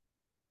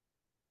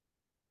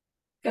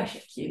 Gosh,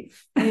 you're cute.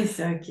 He's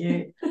so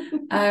cute.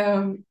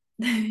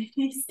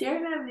 He's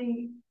staring at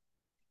me.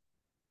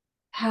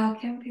 How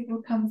can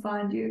people come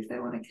find you if they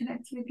want to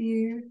connect with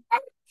you?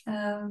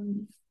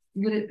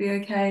 Would it be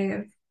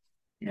okay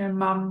if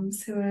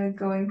mums who are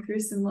going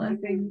through similar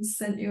things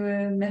sent you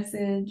a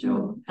message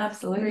or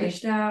absolutely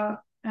reached out?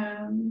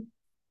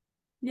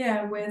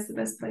 Where's the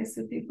best place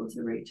for people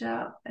to reach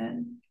out?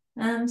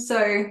 And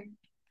so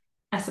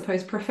I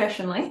suppose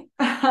professionally,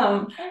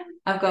 I've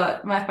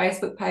got my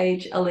Facebook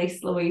page,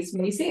 Elise Louise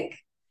Music.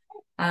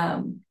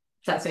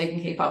 That's where you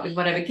can keep up with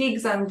whatever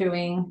gigs I'm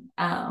doing.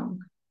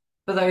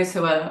 For those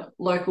who are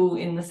local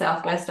in the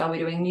Southwest, I'll be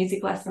doing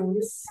music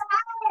lessons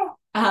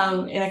in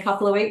a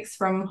couple of weeks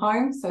from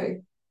home. So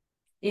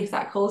if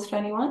that calls to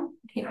anyone,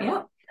 hit me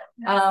up.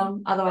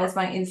 Otherwise,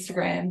 my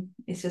Instagram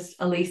is just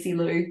Elise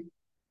Lou.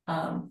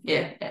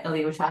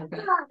 Ellie will tag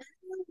that.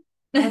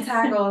 I'll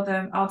tag all of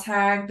them. I'll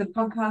tag the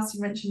podcast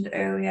you mentioned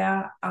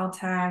earlier. I'll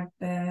tag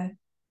the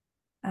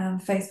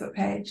Facebook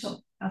page.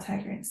 I'll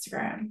tag your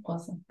Instagram.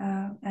 Awesome.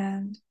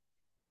 And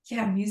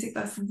music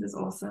lessons is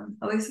awesome.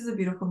 Elise is a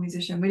beautiful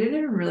musician. We didn't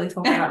even really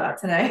talk about that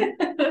today.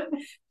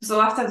 So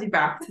we'll have to have you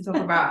back to talk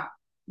about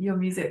your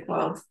music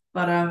world.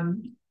 But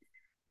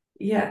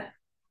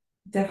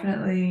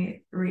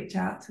definitely reach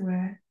out to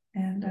her.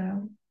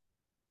 And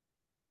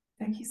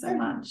thank you so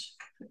much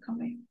for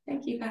coming.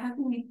 Thank you for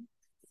having me.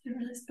 You're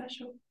really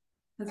special.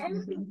 That's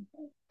awesome.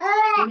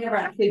 We never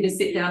actually just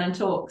sit down and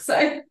talk,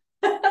 so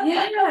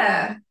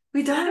yeah,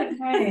 we don't.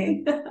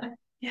 Hey,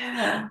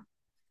 yeah,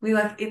 we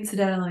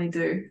incidentally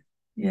do.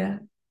 Yeah.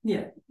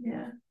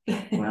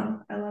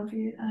 Well, I love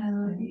you. I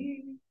love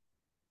you.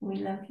 We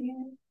love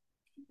you.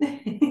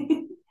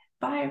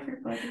 Bye,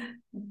 everybody.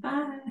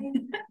 Bye.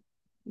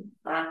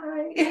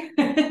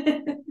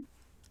 Bye.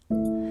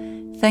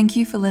 Thank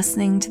you for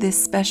listening to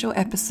this special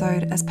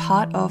episode as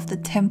part of the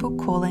Temple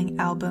Calling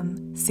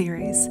album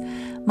series.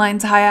 My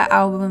entire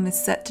album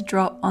is set to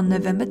drop on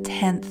November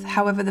 10th.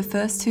 However, the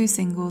first two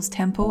singles,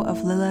 Temple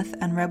of Lilith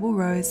and Rebel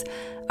Rose,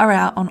 are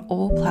out on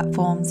all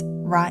platforms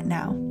right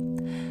now.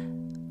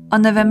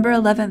 On November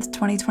 11th,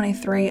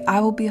 2023, I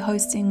will be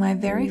hosting my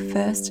very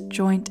first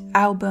joint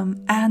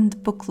album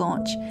and book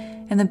launch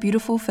in the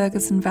beautiful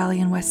Ferguson Valley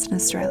in Western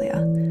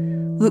Australia.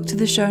 Look to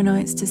the show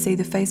notes to see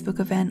the Facebook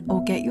event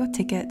or get your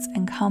tickets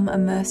and come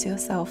immerse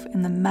yourself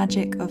in the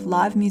magic of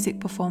live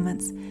music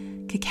performance,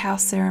 cacao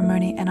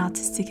ceremony and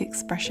artistic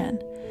expression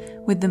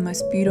with the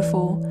most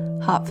beautiful,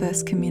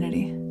 heart-first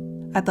community.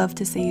 I'd love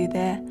to see you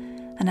there,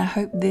 and I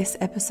hope this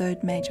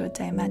episode made your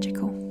day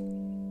magical.